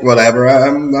 cosmic, whatever.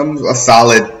 I'm a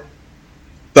solid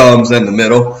thumbs in the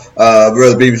middle.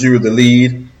 Brother Beavers, you were the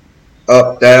lead,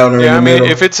 up, down, or in the middle.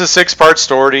 If it's a 6-part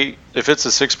story,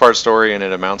 and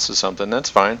it amounts to something, that's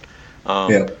fine.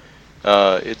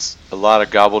 It's a lot of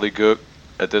gobbledygook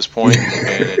at this point,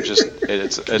 and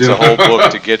it's a whole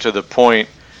book to get to the point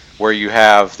where you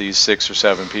have these 6 or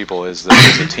 7 people as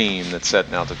a team that's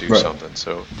setting out to do something.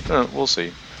 So we'll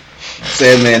see.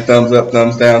 Sandman, thumbs up,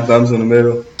 thumbs down, thumbs in the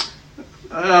middle.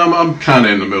 I'm kind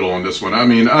of in the middle on this one. I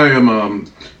mean,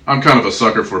 I'm kind of a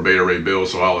sucker for Beta Ray Bill,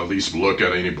 so I'll at least look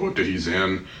at any book that he's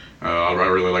in. I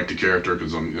really like the character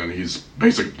because he's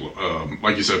basically,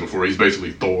 like you said before, he's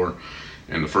basically Thor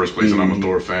in the first place, and I'm a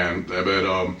Thor fan. But I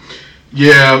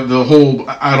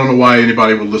don't know why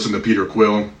anybody would listen to Peter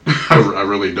Quill. I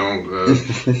really don't.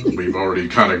 We've already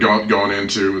kind of gone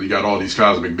into, you got all these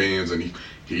cosmic beings, and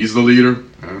he's the leader.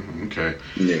 Okay,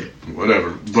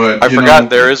 whatever. But I forgot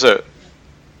there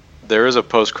is a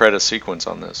post-credit sequence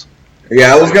on this.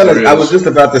 Yeah, I was just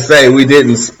about to say we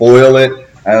didn't spoil it.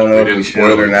 I don't know if we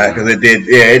spoiled it or not because it did.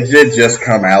 Yeah, it did just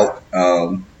come out.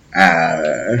 Yeah,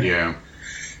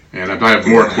 and I have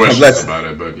more questions about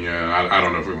it, but I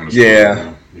don't know if we want to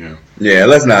spoil it. Yeah.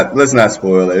 Let's not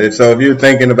spoil it. So if you're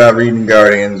thinking about reading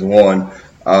Guardians 1,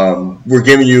 we're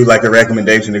giving you like a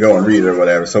recommendation to go and read it or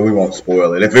whatever, so we won't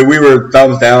spoil it. If we were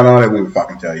thumbs down on it, we would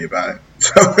fucking tell you about it.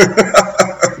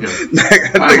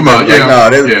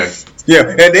 Yeah,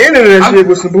 at the end of that shit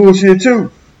was some bullshit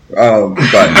too. But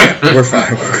we're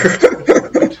fine.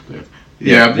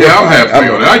 I'm halfway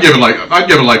on it. I'd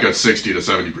give it like a 60 to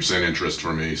 70% interest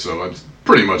for me. So it's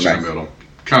pretty much in the middle,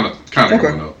 kind of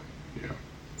going up. Yeah,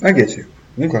 I get you.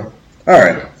 Okay, all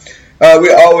right. We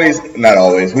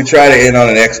try to end on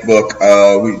an X book.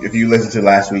 If you listen to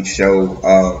last week's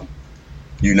show,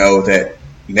 you know that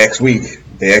next week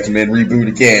the X-Men reboot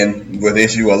again with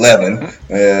issue 11 at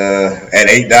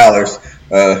 $8.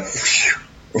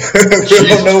 We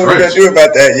don't know what we're going to do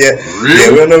about that yet. Really? Yeah,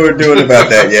 we don't know what we're doing about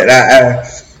that yet.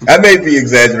 I may be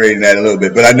exaggerating that a little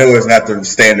bit, but I know it's not the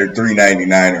standard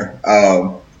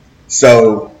 $3.99er.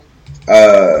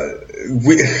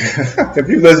 If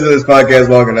you listen to this podcast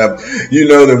long enough, you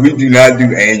know that we do not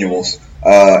do annuals.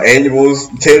 Annuals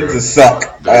tend to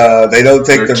suck. They don't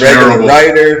take the regular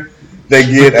writer. They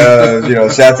get,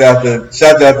 shouts out to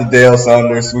Dale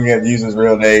Saunders. We got to use his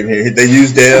real name here. They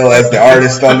use Dale as the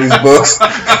artist on these books.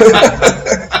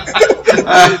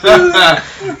 Damn.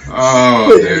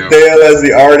 Dale as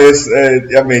the artist.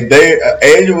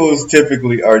 Annuals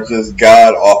typically are just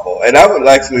god awful. And I would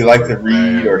actually like to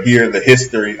read or hear the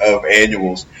history of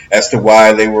annuals as to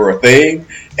why they were a thing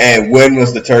and when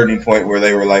was the turning point where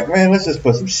they were like, man, let's just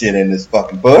put some shit in this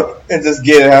fucking book and just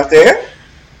get it out there.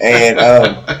 And,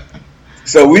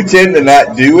 so we tend to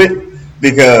not do it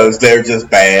because they're just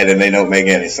bad and they don't make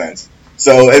any sense.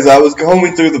 So as I was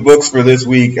going through the books for this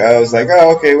week, I was like,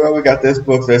 oh, okay, well, we got this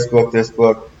book.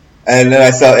 And then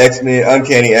I saw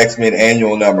Uncanny X-Men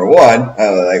Annual number 1.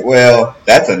 I was like, well,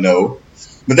 that's a no.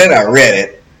 But then I read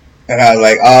it and I was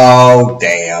like, oh,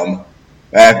 damn.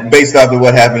 Based off of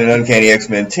what happened in Uncanny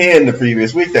X-Men 10 the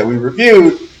previous week that we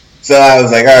reviewed. So I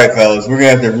was like, all right, fellas, we're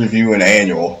going to have to review an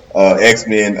annual,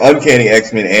 Uncanny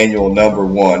X-Men Annual number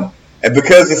 1. And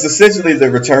because it's essentially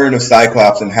the return of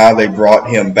Cyclops and how they brought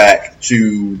him back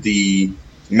to the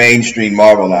mainstream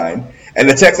Marvel line. And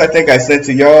the text I think I sent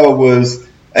to y'all was,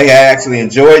 hey, I actually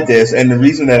enjoyed this. And the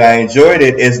reason that I enjoyed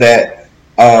it is that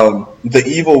the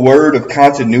evil word of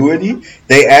continuity,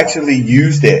 they actually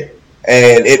used it.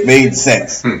 And it made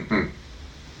sense.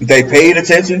 They paid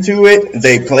attention to it.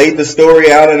 They played the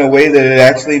story out in a way that it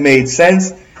actually made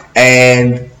sense.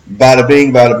 And bada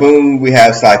bing, bada boom, we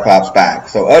have Cyclops back.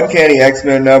 So Uncanny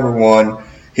X-Men number 1.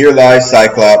 Here lies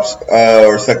Cyclops,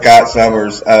 or Scott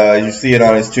Summers. You see it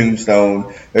on his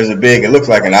tombstone. There's it looks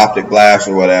like an optic glass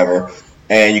or whatever.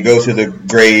 And you go to the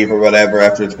grave or whatever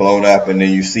after it's blown up, and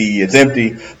then you see it's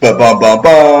empty. But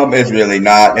bum, it's really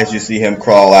not, as you see him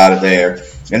crawl out of there.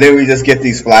 And then we just get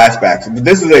these flashbacks.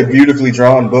 This is a beautifully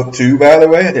drawn book, too, by the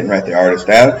way. I didn't write the artist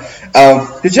down.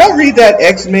 Did y'all read that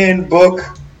X-Men book?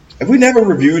 If we never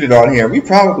reviewed it on here, we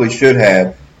probably should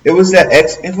have. It was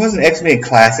it wasn't X-Men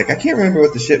Classic. I can't remember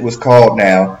what the shit was called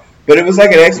now. But it was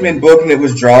like an X-Men book, and it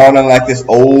was drawn on like this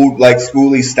old, like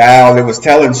schooly style. It was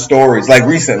telling stories, like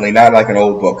recently, not like an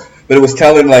old book. but it was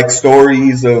telling like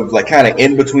stories of like kind of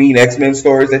in between X-Men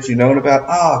stories that you known about.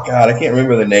 Oh God, I can't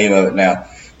remember the name of it now.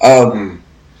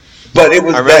 But it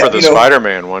was. I remember the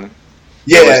Spider-Man one.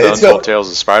 Yeah, it was the Untold Tales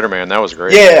of Spider-Man. That was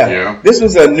great. Yeah. This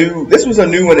was a new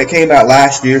one that came out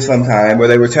last year sometime, where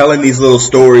they were telling these little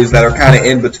stories that are kind of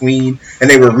in between, and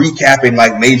they were recapping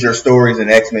like major stories and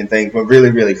X-Men things, but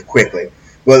really, really quickly.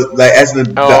 Well, like as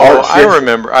the art. I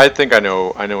remember. I think I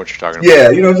know what you're talking about.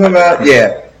 Yeah, you know what I'm talking about.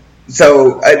 Yeah.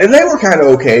 So, and they were kind of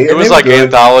okay. It was like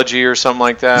anthology or something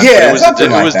like that. Yeah,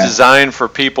 it was designed for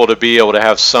people to be able to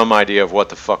have some idea of what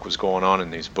the fuck was going on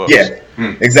in these books. Yeah,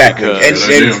 exactly. And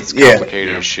it's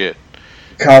complicated as shit.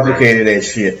 Complicated as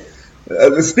shit.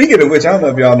 Speaking of which, I don't know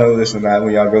if y'all know this or not.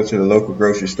 When y'all go to the local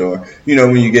grocery store, you know,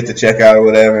 when you get to checkout or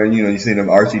whatever, and you know you see them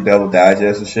Archie Double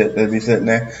Digest and shit that be sitting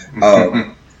there.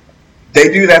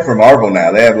 They do that for Marvel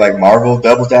now. They have like Marvel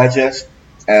Double Digest.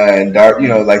 And you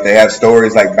know, like they have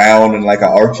stories like bound in like a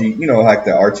Archie, you know, like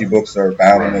the Archie books are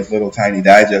bound in those little tiny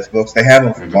digest books. They have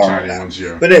them for Marvel now. Ones,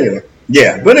 yeah. But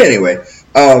anyway,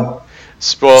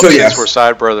 since we're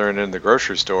side brothering in the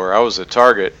grocery store, I was at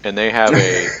Target and they have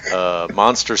a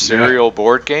Monster Cereal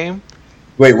board game.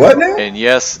 Wait, what now? And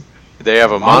yes, they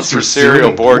have a Monster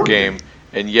Cereal board game.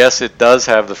 And yes, it does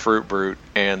have the Fruit Brute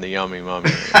and the Yummy Mummy.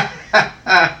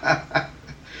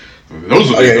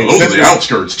 Those are the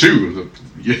outskirts too.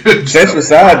 Since we're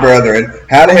side brethren,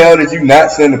 how the hell did you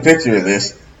not send a picture of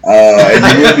this? And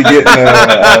you will be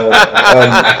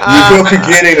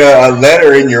getting a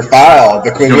letter in your file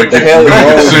because what the hell is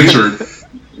wrong with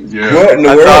you? Yeah. What in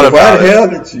the world? Why the hell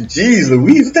did you? Jeez,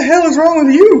 Louise, what the hell is wrong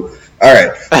with you? All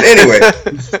right. Anyway,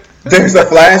 there's a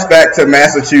flashback to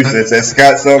Massachusetts as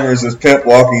Scott Summers is pimp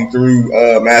walking through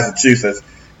Massachusetts,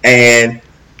 and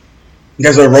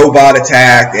there's a robot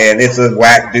attack, and it's a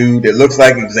whack dude that looks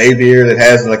like Xavier that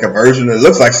has like a version that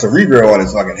looks like Cerebro on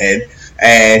his fucking head,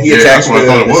 and he attacks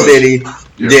the city.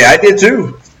 Yeah, I did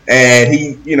too. And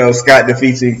he, you know, Scott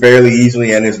defeats him fairly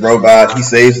easily and his robot. He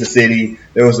saves the city.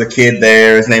 There was a kid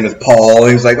there. His name is Paul.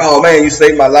 He was like, "Oh man, you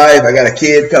saved my life. I got a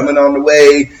kid coming on the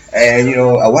way, and you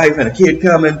know, a wife and a kid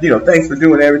coming. You know, thanks for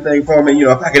doing everything for me. You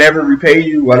know, if I could ever repay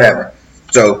you, whatever."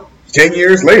 So 10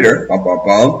 years later,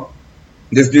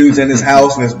 this dude's in his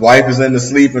house and his wife is in the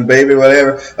sleeping baby,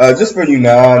 whatever. Just for you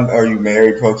or you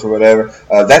married folks or whatever,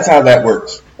 that's how that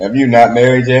works. If you're not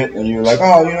married yet and you're like,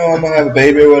 oh, you know, I'm going to have a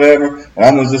baby or whatever, and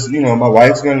I'm going to just, you know, my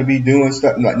wife's going to be doing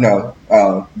stuff. No,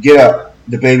 get up.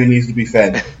 The baby needs to be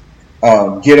fed.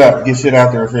 Get up. Get shit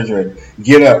out the refrigerator.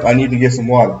 Get up. I need to get some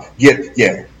water.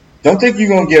 Don't think you're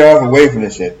going to get off away from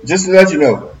this shit. Just to let you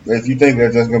know, if you think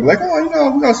that's just going to be like, oh, you know,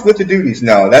 we're going to split the duties.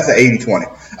 No, that's an 80-20.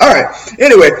 All right.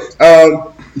 Anyway,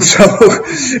 so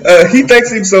he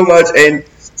thanks him so much, and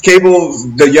Cable,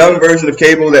 the young version of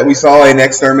Cable that we saw in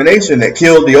Extermination that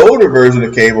killed the older version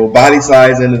of Cable, body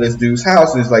slides into this dude's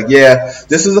house and is like, yeah,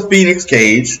 this is a Phoenix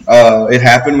cage. It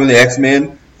happened when the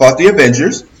X-Men fought the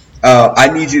Avengers. I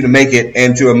need you to make it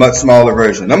into a much smaller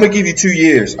version. I'm going to give you 2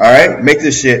 years, all right? Make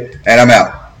this shit, and I'm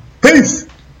out. Peace!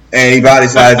 And he body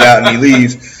slides out and he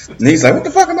leaves. And he's like, what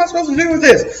the fuck am I supposed to do with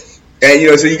this? And,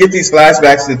 you know, so you get these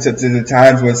flashbacks to the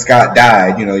times when Scott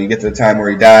died. You know, you get to the time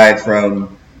where he died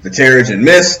from the Terrigen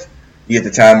Mist. You get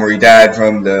the time where he died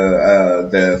from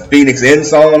the Phoenix End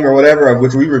song or whatever,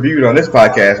 which we reviewed on this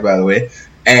podcast, by the way.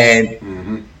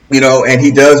 And, you know, and he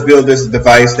does build this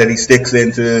device that he sticks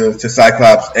into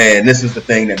Cyclops, and this is the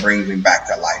thing that brings him back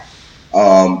to life.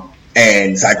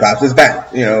 And Cyclops is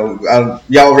back. You know,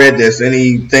 y'all read this.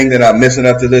 Anything that I'm missing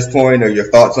up to this point, or your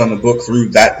thoughts on the book through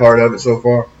that part of it so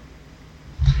far?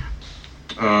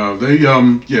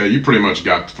 You pretty much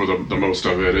got for the most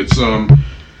of it. It's,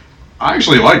 I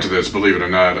actually liked this, believe it or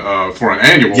not, for an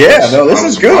annual. Yeah, no, this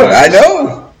is good. I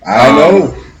know.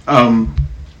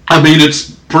 I mean,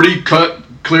 it's pretty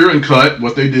clear and cut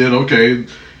what they did. Okay.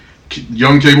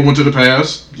 Young Cable went to the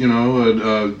past, you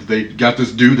know, they got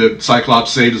this dude that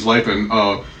Cyclops saved his life, and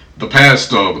the past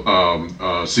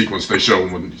sequence they show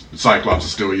when Cyclops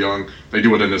is still young, they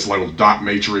do it in this little dot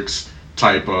matrix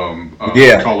type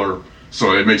color,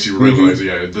 so it makes you realize,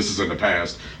 this is in the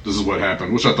past, this is what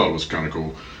happened, which I thought was kind of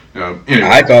cool. Anyway,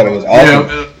 I thought it was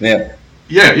awesome.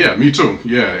 Yeah, me too.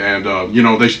 Yeah, and you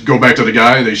know, they go back to the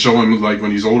guy, they show him like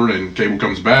when he's older, and Cable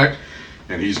comes back,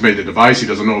 and he's made the device, he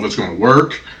doesn't know if it's going to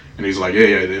work. And he's like,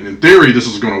 yeah, in theory, this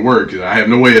is going to work. I have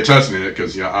no way of testing it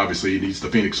because, obviously, he needs the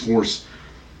Phoenix Force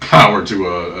power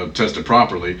to test it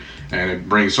properly. And it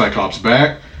brings Cyclops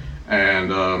back,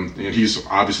 and he's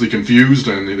obviously confused.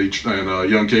 And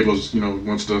young Cable,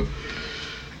 wants to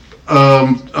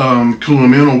clue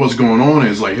him in on what's going on.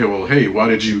 Is like, hey, why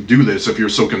did you do this if you're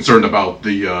so concerned about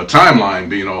the timeline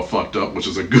being all fucked up? Which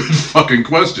is a good fucking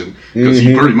question, because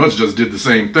he pretty much just did the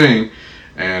same thing,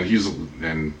 and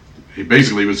he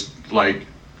basically was like,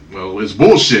 well, it's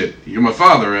bullshit. You're my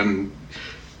father, and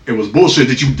it was bullshit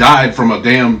that you died from a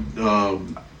damn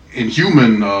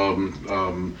inhuman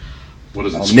what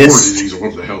is it, spore disease or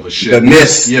whatever the hell the shit. The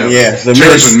mist. Yeah, the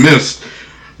mist.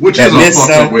 Which is a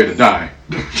fucked up way to die.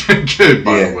 Good,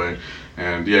 by the way.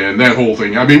 And that whole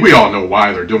thing. I mean, we all know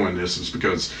why they're doing this. It's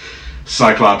because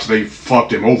Cyclops, they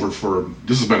fucked him over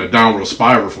this has been a downward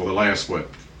spiral for the last,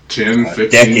 10,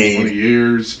 15, 20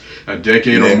 years, a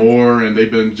decade or more, and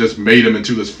they've just made him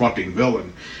into this fucking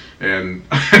villain. And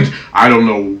I don't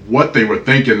know what they were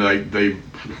thinking. Like, they were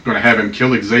going to have him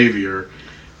kill Xavier,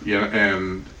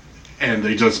 and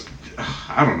they just,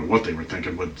 I don't know what they were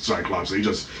thinking with Cyclops. They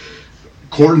just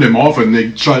cordoned him off, and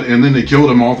then they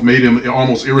killed him off, made him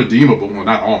almost irredeemable. Well,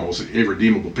 not almost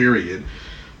irredeemable, period.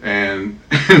 And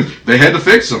they had to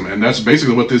fix him, and that's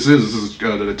basically what this is. This is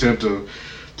an attempt to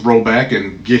throw back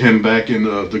and get him back in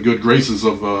the good graces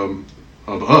of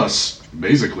us,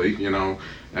 basically.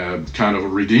 Kind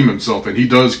of redeem himself, and he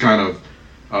does kind of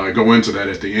go into that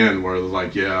at the end, where they're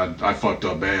like, yeah, I fucked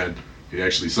up bad. He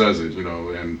actually says it,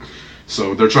 and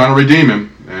so they're trying to redeem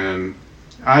him, and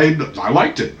I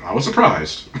liked it. I was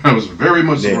surprised. I was very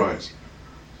much surprised.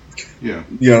 Yeah.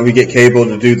 We get Cable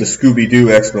to do the Scooby-Doo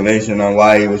explanation on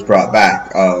why he was brought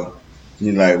back.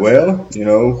 You're like, well,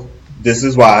 this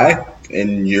is why,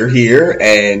 and you're here,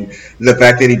 and the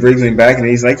fact that he brings him back, and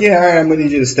he's like, yeah, all right, I'm going to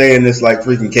need you to stay in this,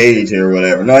 freaking cage here or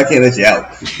whatever. No, I can't let you out.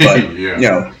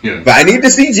 But, but I need to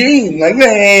see Jean. Like,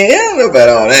 man, I don't know about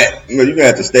all that. You're going to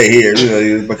have to stay here.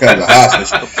 You become a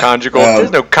hostage.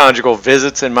 There's no conjugal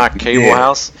visits in my Cable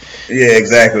house. Yeah,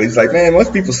 exactly. He's like, man, once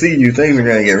people see you, things are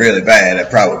going to get really bad,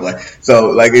 probably.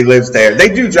 So, he lives there. They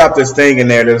do drop this thing in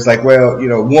there that's like, well,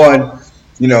 one,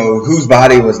 whose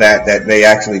body was that they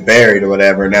actually buried or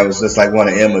whatever, and that was just one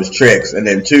of Emma's tricks. And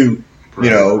then two, he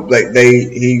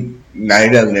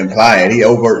doesn't imply it. He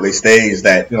overtly states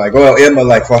that, well,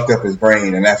 Emma fucked up his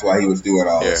brain, and that's why he was doing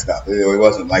all this stuff. It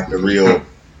wasn't the real.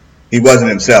 He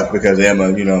wasn't himself because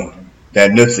Emma,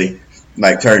 that Nutsie,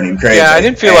 turned him crazy. Yeah, I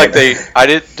didn't feel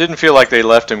didn't feel like they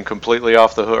left him completely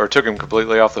off the hook, or took him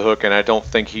completely off the hook, and I don't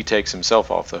think he takes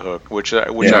himself off the hook, which I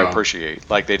appreciate.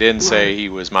 They didn't say he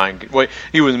was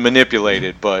he was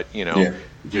manipulated, but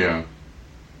Yeah,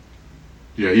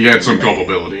 he had some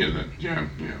culpability in it. Yeah.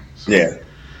 So. Yeah.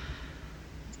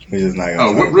 We're just not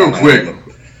gonna real quick.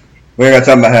 We ain't gonna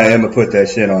talk about how Emma put that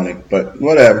shit on him, but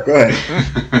whatever. Go ahead.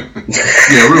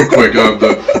 Yeah, real quick.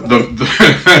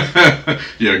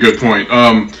 Yeah, good point.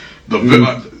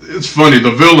 It's funny,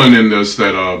 the villain in this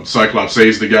that Cyclops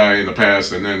saves the guy in the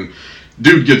past, and then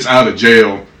dude gets out of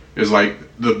jail. Is like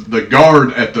the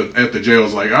guard at the jail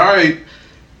is like, all right,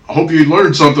 I hope you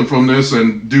learned something from this.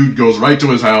 And dude goes right to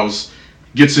his house,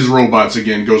 gets his robots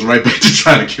again, goes right back to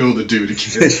try to kill the dude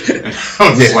again. And I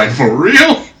was just like, for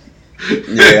real?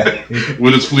 Yeah.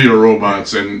 With his fleet of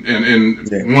robots, and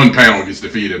one panel gets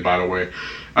defeated, by the way.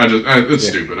 It's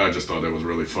stupid. I just thought that was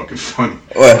really fucking funny.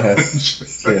 Well,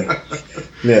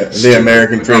 the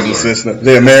American prison system.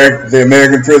 The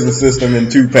American prison system in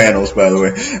 2 panels, by the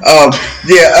way.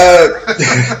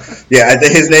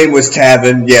 His name was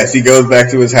Tavin. Yes, he goes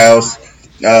back to his house.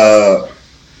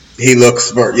 He looks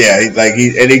for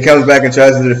he comes back and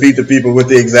tries to defeat the people with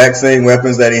the exact same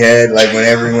weapons that he had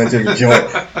whenever he went to the joint.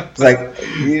 It's like,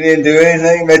 you didn't do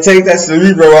anything, man. Take that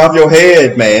Cerebro off your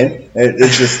head, man. It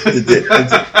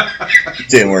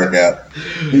didn't work out.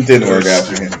 It didn't work out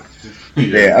for him.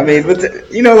 Yeah, I mean,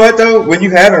 but you know what though? When you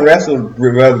haven't wrestled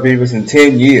with other people in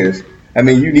 10 years, I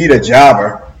mean, you need a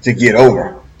jobber to get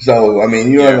over. So I mean,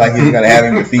 he's gonna have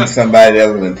him defeat somebody that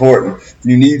was important.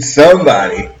 You need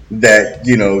somebody that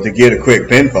to get a quick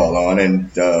pinfall on, and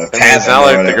it's not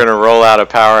like they're gonna roll out a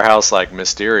powerhouse like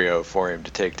Mysterio for him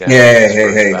to take down.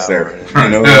 Hey, sir. You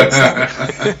know what?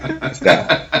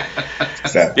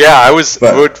 Stop. Yeah, I was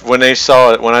when I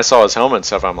saw his helmet and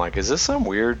stuff. I'm like, is this some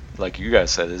weird, like you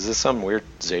guys said, is this some weird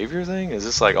Xavier thing? Is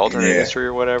this alternate history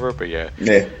or whatever? But yeah.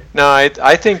 No, I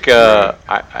think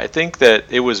I think that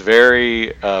it was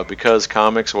very because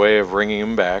comics' way of bringing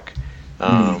him back.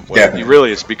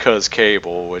 Really, it's because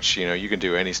Cable, which you can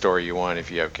do any story you want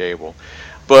if you have Cable,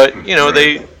 but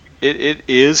it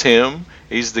is him.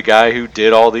 He's the guy who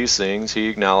did all these things. He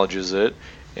acknowledges it,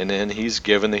 and then he's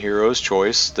given the hero's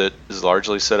choice that is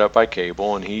largely set up by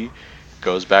Cable, and he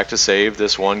goes back to save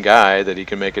this one guy that he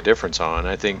can make a difference on.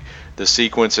 I think the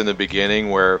sequence in the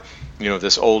beginning where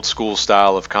this old school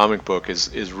style of comic book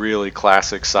is really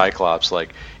classic Cyclops,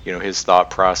 like, his thought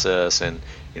process, and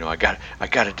I got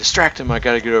to distract him, I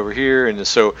got to get over here, and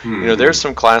so there's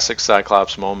some classic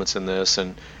Cyclops moments in this,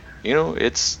 and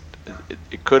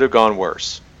it could have gone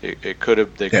worse. They could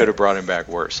have brought him back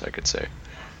worse, I could say.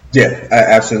 Yeah,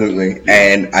 absolutely.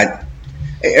 And kind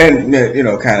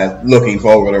of looking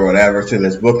forward or whatever to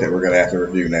this book that we're going to have to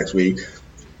review next week.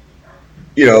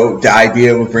 The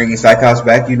idea of bringing Cyclops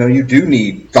back, you do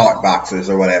need thought boxes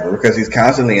or whatever, because he's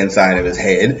constantly inside of his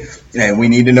head, and we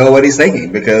need to know what he's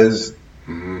thinking, because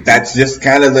that's just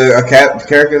kind of the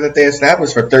character that they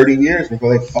established for 30 years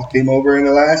before they fucked him over in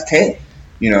the last 10.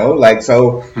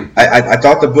 So I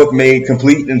thought the book made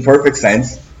complete and perfect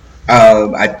sense.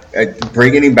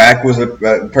 Bringing him back was a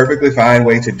perfectly fine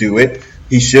way to do it.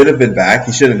 He should have been back.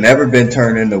 He should have never been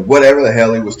turned into whatever the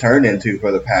hell he was turned into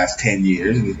for the past 10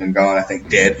 years. He's been gone, I think,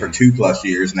 dead for 2+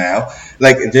 years now.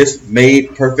 It just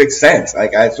made perfect sense.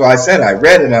 So I said, I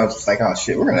read it, and I was just like, oh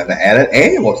shit, we're going to have to add an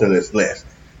annual to this list,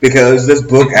 because this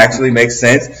book actually makes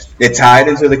sense. It tied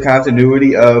into the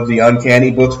continuity of the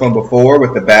Uncanny books from before,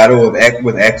 with the battle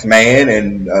with X-Man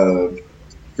and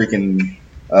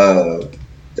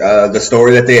the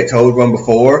story that they had told from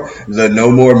before, the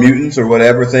No More Mutants or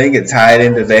whatever thing. It tied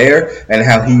into there, and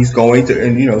how he's going to,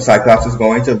 and Cyclops is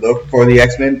going to look for the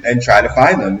X-Men and try to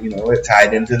find them. It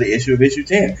tied into the issue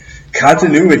 10.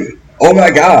 Continuity. Oh my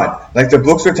God! The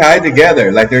books are tied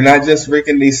together. They're not just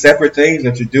freaking these separate things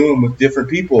that you're doing with different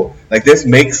people. This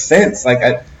makes sense.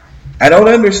 I don't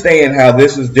understand how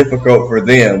this is difficult for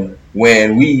them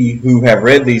when we, who have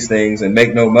read these things and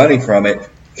make no money from it,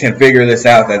 can figure this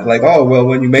out. That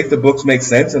when you make the books make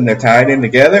sense and they're tied in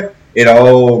together, it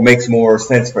all makes more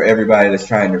sense for everybody that's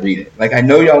trying to read it. I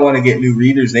know y'all want to get new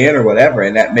readers in or whatever,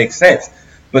 and that makes sense.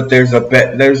 But there's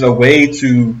a way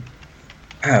to,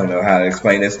 I don't know how to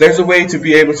explain this. There's a way to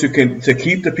be able to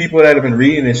keep the people that have been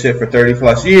reading this shit for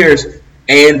 30+ years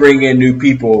and bring in new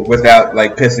people without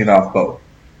pissing off both.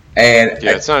 And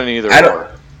it's not an either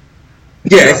or.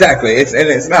 Yeah, exactly.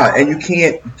 It's not, and you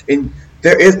can't. And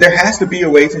there has to be a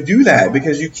way to do that,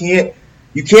 because you can't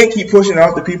keep pushing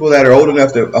off the people that are old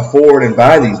enough to afford and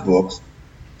buy these books,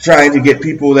 trying to get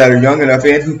people that are young enough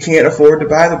in who can't afford to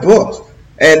buy the books.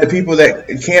 And the people that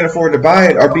can't afford to buy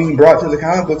it are being brought to the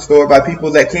comic book store by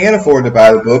people that can afford to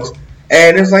buy the books.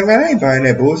 And it's man, I ain't buying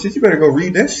that bullshit. You better go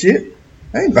read that shit.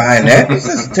 I ain't buying that. This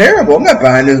is terrible. I'm not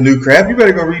buying this new crap. You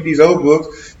better go read these old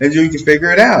books and you can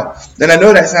figure it out. And I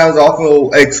know that sounds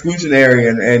awful exclusionary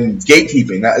and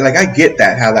gatekeeping. I get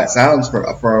that, how that sounds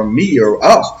from me or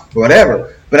us or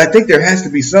whatever. But I think there has to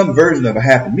be some version of a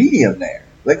happy medium there.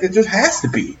 It just has to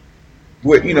be.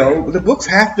 The books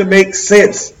have to make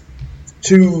sense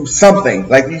to something.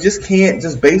 You just can't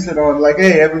just base it on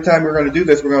hey, every time we're going to do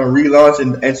this, we're going to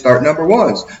relaunch and start number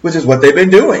ones, which is what they've been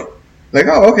doing.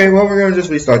 Oh, okay, well, we're going to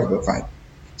just restart the book. Fine.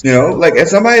 If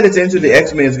somebody that's into the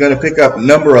X-Men is going to pick up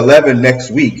number 11 next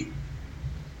week,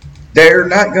 they're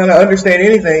not going to understand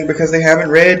anything because they haven't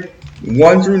read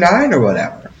 1 through 9 or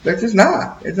whatever. They're just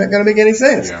not. It's not going to make any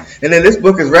sense. Yeah. And then this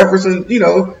book is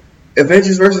referencing,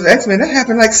 Avengers versus X-Men. That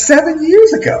happened 7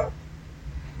 years ago.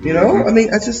 I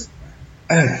mean, I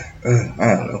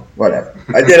don't know. Whatever.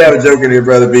 I did have a joke in here,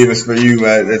 Brother Beavis, for you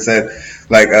that said,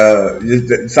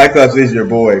 Cyclops is your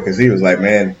boy, because he was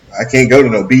man, I can't go to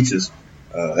no beaches.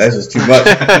 That's just too much.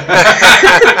 Yeah,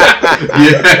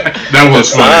 that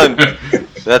was fun.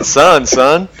 That son.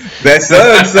 That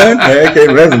son. Man, I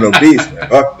can't go to no beach, man.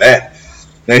 Fuck that.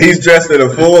 And he's dressed in a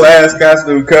full-ass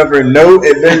costume covering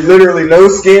there's literally no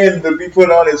skin to be put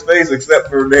on his face except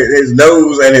for his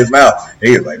nose and his mouth. And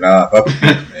he was nah, fuck it,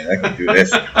 man, I can do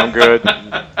this. I'm good.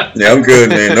 Yeah, I'm good,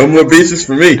 man. No more beaches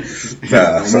for me.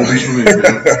 No more beaches for me,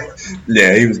 bro.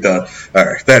 Yeah, he was done. All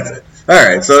right, that's it. All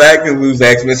right, so that concludes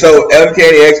X-Men. So,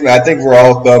 Uncanny X-Men, I think we're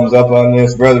all thumbs up on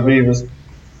this, Brother Beavis.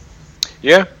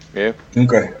 Yeah.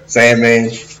 Okay.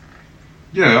 Sandman.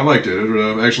 Yeah, I liked it.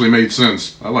 It actually made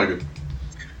sense. I like it.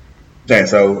 Okay,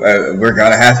 so we're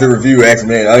going to have to review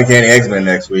X-Men, Uncanny X-Men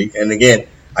next week. And again,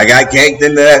 I got ganked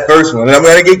into that first one, and I'm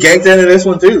going to get ganked into this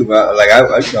one too.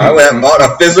 I went and bought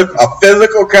a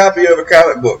physical copy of a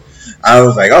comic book. I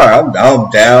was all right, I'm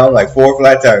down 4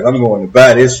 flat tires. I'm going to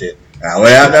buy this shit. And I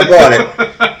went out and I bought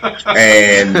it.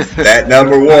 And that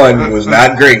number 1 was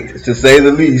not great, to say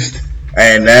the least.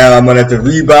 And now I'm going to have to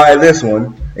rebuy this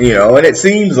one, and it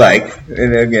seems like,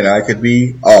 and again, I could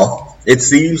be off, it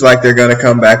seems like they're going to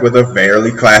come back with a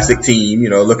fairly classic team,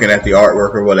 looking at the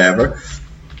artwork or whatever.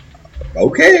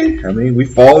 Okay. I mean,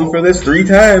 we've fallen for this 3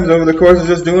 times over the course of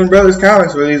just doing Brothers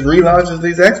Comics for these relaunches of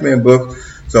these X-Men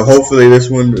books. So hopefully this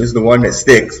one is the one that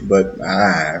sticks. But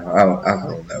I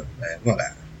don't know, man.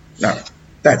 Whatever. No,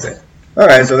 that's it. All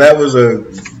right, so that was a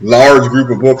large group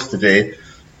of books today.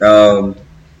 Anything?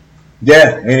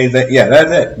 Yeah,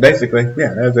 that's it. Basically,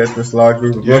 that's it. This large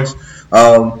group of books.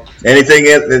 Anything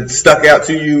that stuck out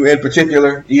to you in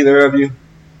particular, either of you?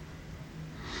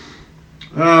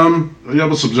 I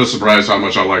was just surprised how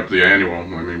much I liked the annual.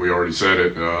 I mean, we already said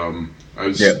it.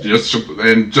 Just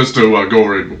to go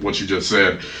over what you just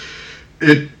said,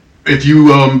 if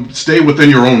you stay within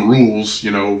your own rules,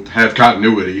 have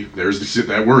continuity. There's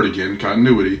that word again,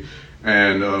 continuity,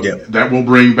 and that will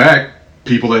bring back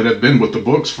people that have been with the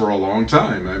books for a long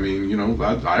time. I mean,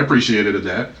 I appreciated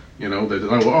that. They're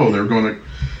going to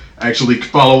actually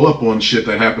follow up on shit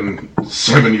that happened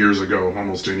 7 years ago,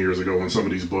 almost 10 years ago, in some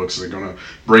of these books. They're going to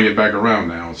bring it back around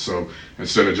now. So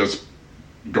instead of just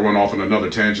going off on another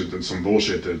tangent and some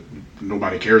bullshit that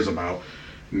nobody cares about,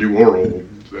 new or old,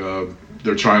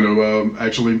 they're trying to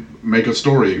actually make a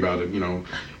story about it,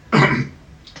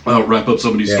 wrap up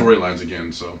some of these storylines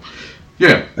again. So,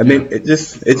 I mean, it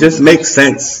just makes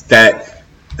sense that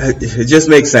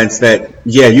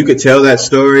you could tell that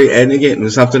story, and again,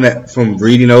 it's something that from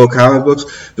reading old comic books,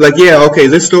 like,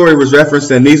 this story was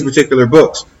referenced in these particular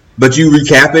books, but you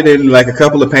recap it in like a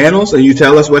couple of panels, and you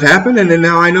tell us what happened, and then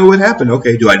now I know what happened.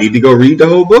 Okay, do I need to go read the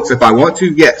whole books? If I want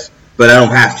to, yes, but I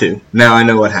don't have to. Now I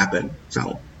know what happened.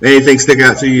 So, anything stick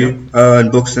out to you in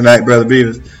books tonight, Brother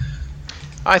Beavis?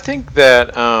 I think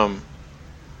that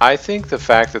the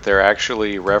fact that they're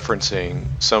actually referencing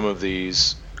some of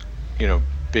these,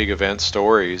 big event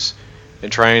stories and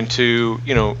trying to,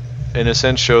 in a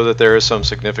sense, show that there is some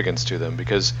significance to them,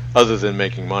 because other than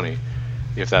making money,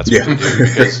 if that's what they do,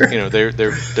 because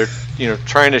they're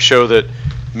trying to show that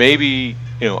maybe,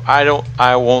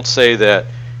 I won't say that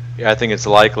I think it's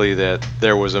likely that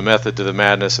there was a method to the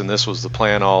madness and this was the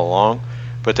plan all along,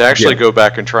 but to actually go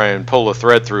back and try and pull a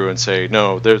thread through and say,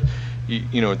 no, this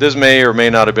may or may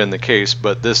not have been the case,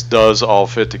 but this does all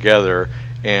fit together,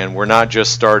 and we're not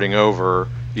just starting over,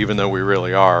 even though we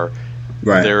really are.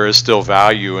 Right. There is still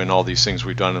value in all these things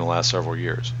we've done in the last several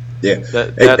years. Yeah,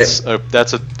 that's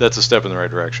a step in the right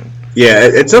direction.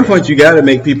 Yeah, at some point you got to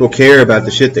make people care about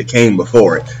the shit that came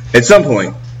before it. At some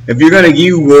point, if you're going to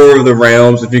do War of the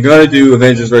Realms, if you're going to do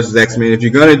Avengers vs. X-Men, if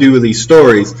you're going to do these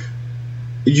stories,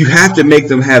 you have to make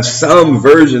them have some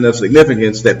version of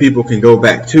significance that people can go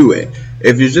back to it.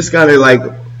 If you're just kind of like,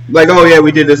 oh yeah,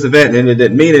 we did this event and it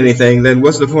didn't mean anything, then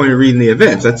what's the point of reading the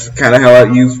events? That's kind of how I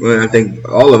think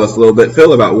all of us a little bit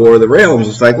feel about War of the Realms.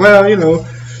 It's like, well,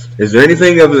 is there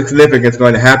anything of significance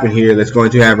going to happen here that's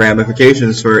going to have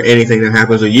ramifications for anything that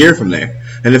happens a year from there?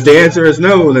 And if the answer is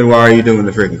no, then why are you doing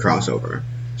the freaking crossover?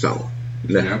 So,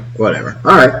 whatever.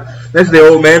 All right. That's the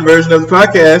old man version of the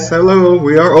podcast. Hello,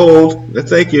 we are old.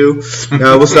 Thank you.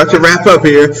 We'll start to wrap up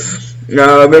here.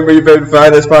 Remember, you can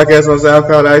find this podcast on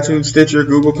SoundCloud, iTunes, Stitcher,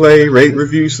 Google Play. Rate,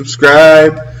 review,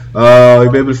 subscribe.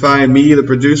 You'll be able to find me, the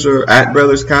producer, at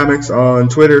Brothers Comics on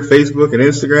Twitter, Facebook, and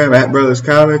Instagram, at Brothers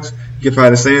Comics. You can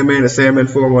find the Sandman at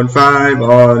Sandman415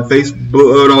 on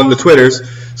Facebook, on the Twitters.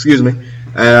 Excuse me.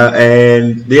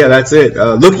 And that's it.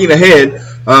 Looking ahead,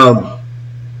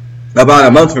 about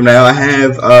a month from now, I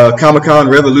have Comic-Con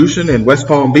Revolution in West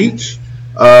Palm Beach.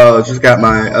 Just got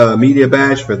my media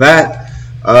badge for that.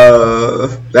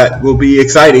 That will be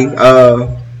exciting.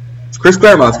 Chris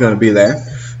Claremont's going to be there.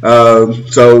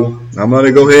 So I'm going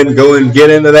to go ahead and get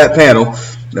into that panel.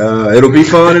 It'll be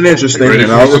fun and interesting,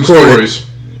 and I'll record it.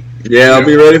 Yeah, I'll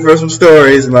be ready for some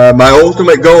stories. My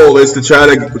ultimate goal is to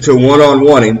try to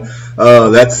one-on-one-ing.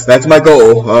 That's my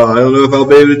goal. I don't know if I'll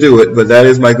be able to do it, but that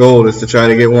is my goal, is to try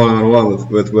to get one-on-one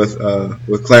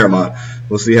with Claremont.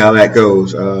 We'll see how that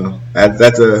goes. I have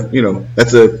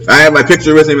my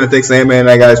picture with him. I think Sandman and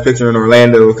I got his picture in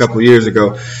Orlando a couple of years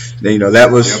ago. That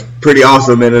was pretty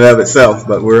awesome in and of itself.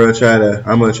 But I'm gonna try to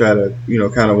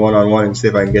kind of one-on-one and see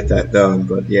if I can get that done.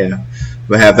 But yeah.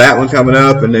 We have that one coming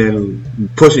up, and then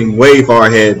pushing way far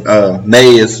ahead,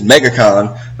 May is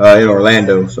MegaCon in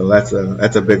Orlando, so that's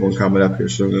a big one coming up here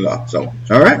soon enough. So,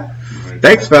 all right.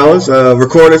 Thanks, fellas.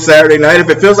 Recorded Saturday night. If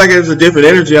it feels like there's a different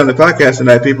energy on the podcast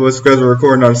tonight, people, it's because we're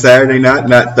recording on Saturday night,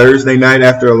 not Thursday night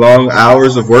after a long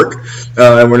hours of work,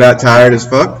 and we're not tired as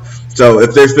fuck. So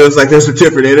if there feels like there's a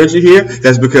different energy here,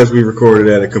 that's because we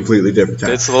recorded at a completely different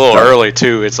time. It's a little early,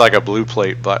 too. It's like a blue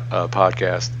plate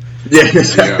podcast. Yeah,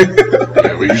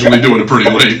 we're usually doing it pretty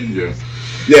late.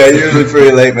 Yeah, usually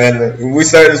pretty late, man. When we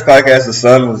started this podcast, the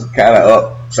sun was kind of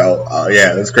up, so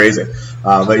it's crazy.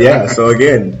 But yeah, so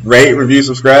again, rate, review,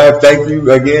 subscribe. Thank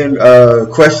you again,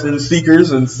 question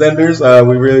seekers and senders.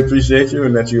 We really appreciate you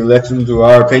and that you listen to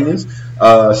our opinions.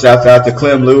 Shout out to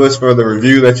Clem Lewis for the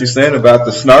review that you sent about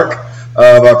the snark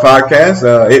of our podcast.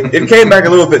 It came back a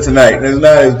little bit tonight. It's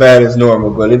not as bad as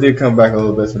normal, but it did come back a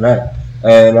little bit tonight.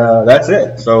 And that's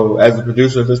it. So as the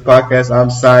producer of this podcast, I'm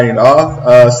signing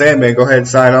off. Sandman, go ahead and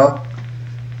sign off.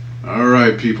 All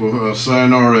right, people.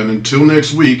 Sayonara, and until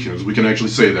next week, as we can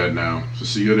actually say that now. So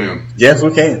see you then. Yes,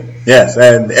 we can. Yes,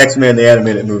 and X-Men, the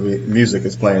animated movie music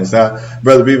is playing. So,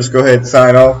 Brother Beavis, go ahead and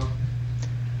sign off.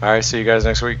 All right, see you guys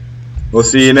next week. We'll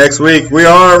see you next week. We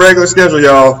are on a regular schedule,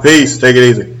 y'all. Peace. Take it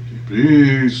easy.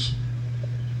 Peace.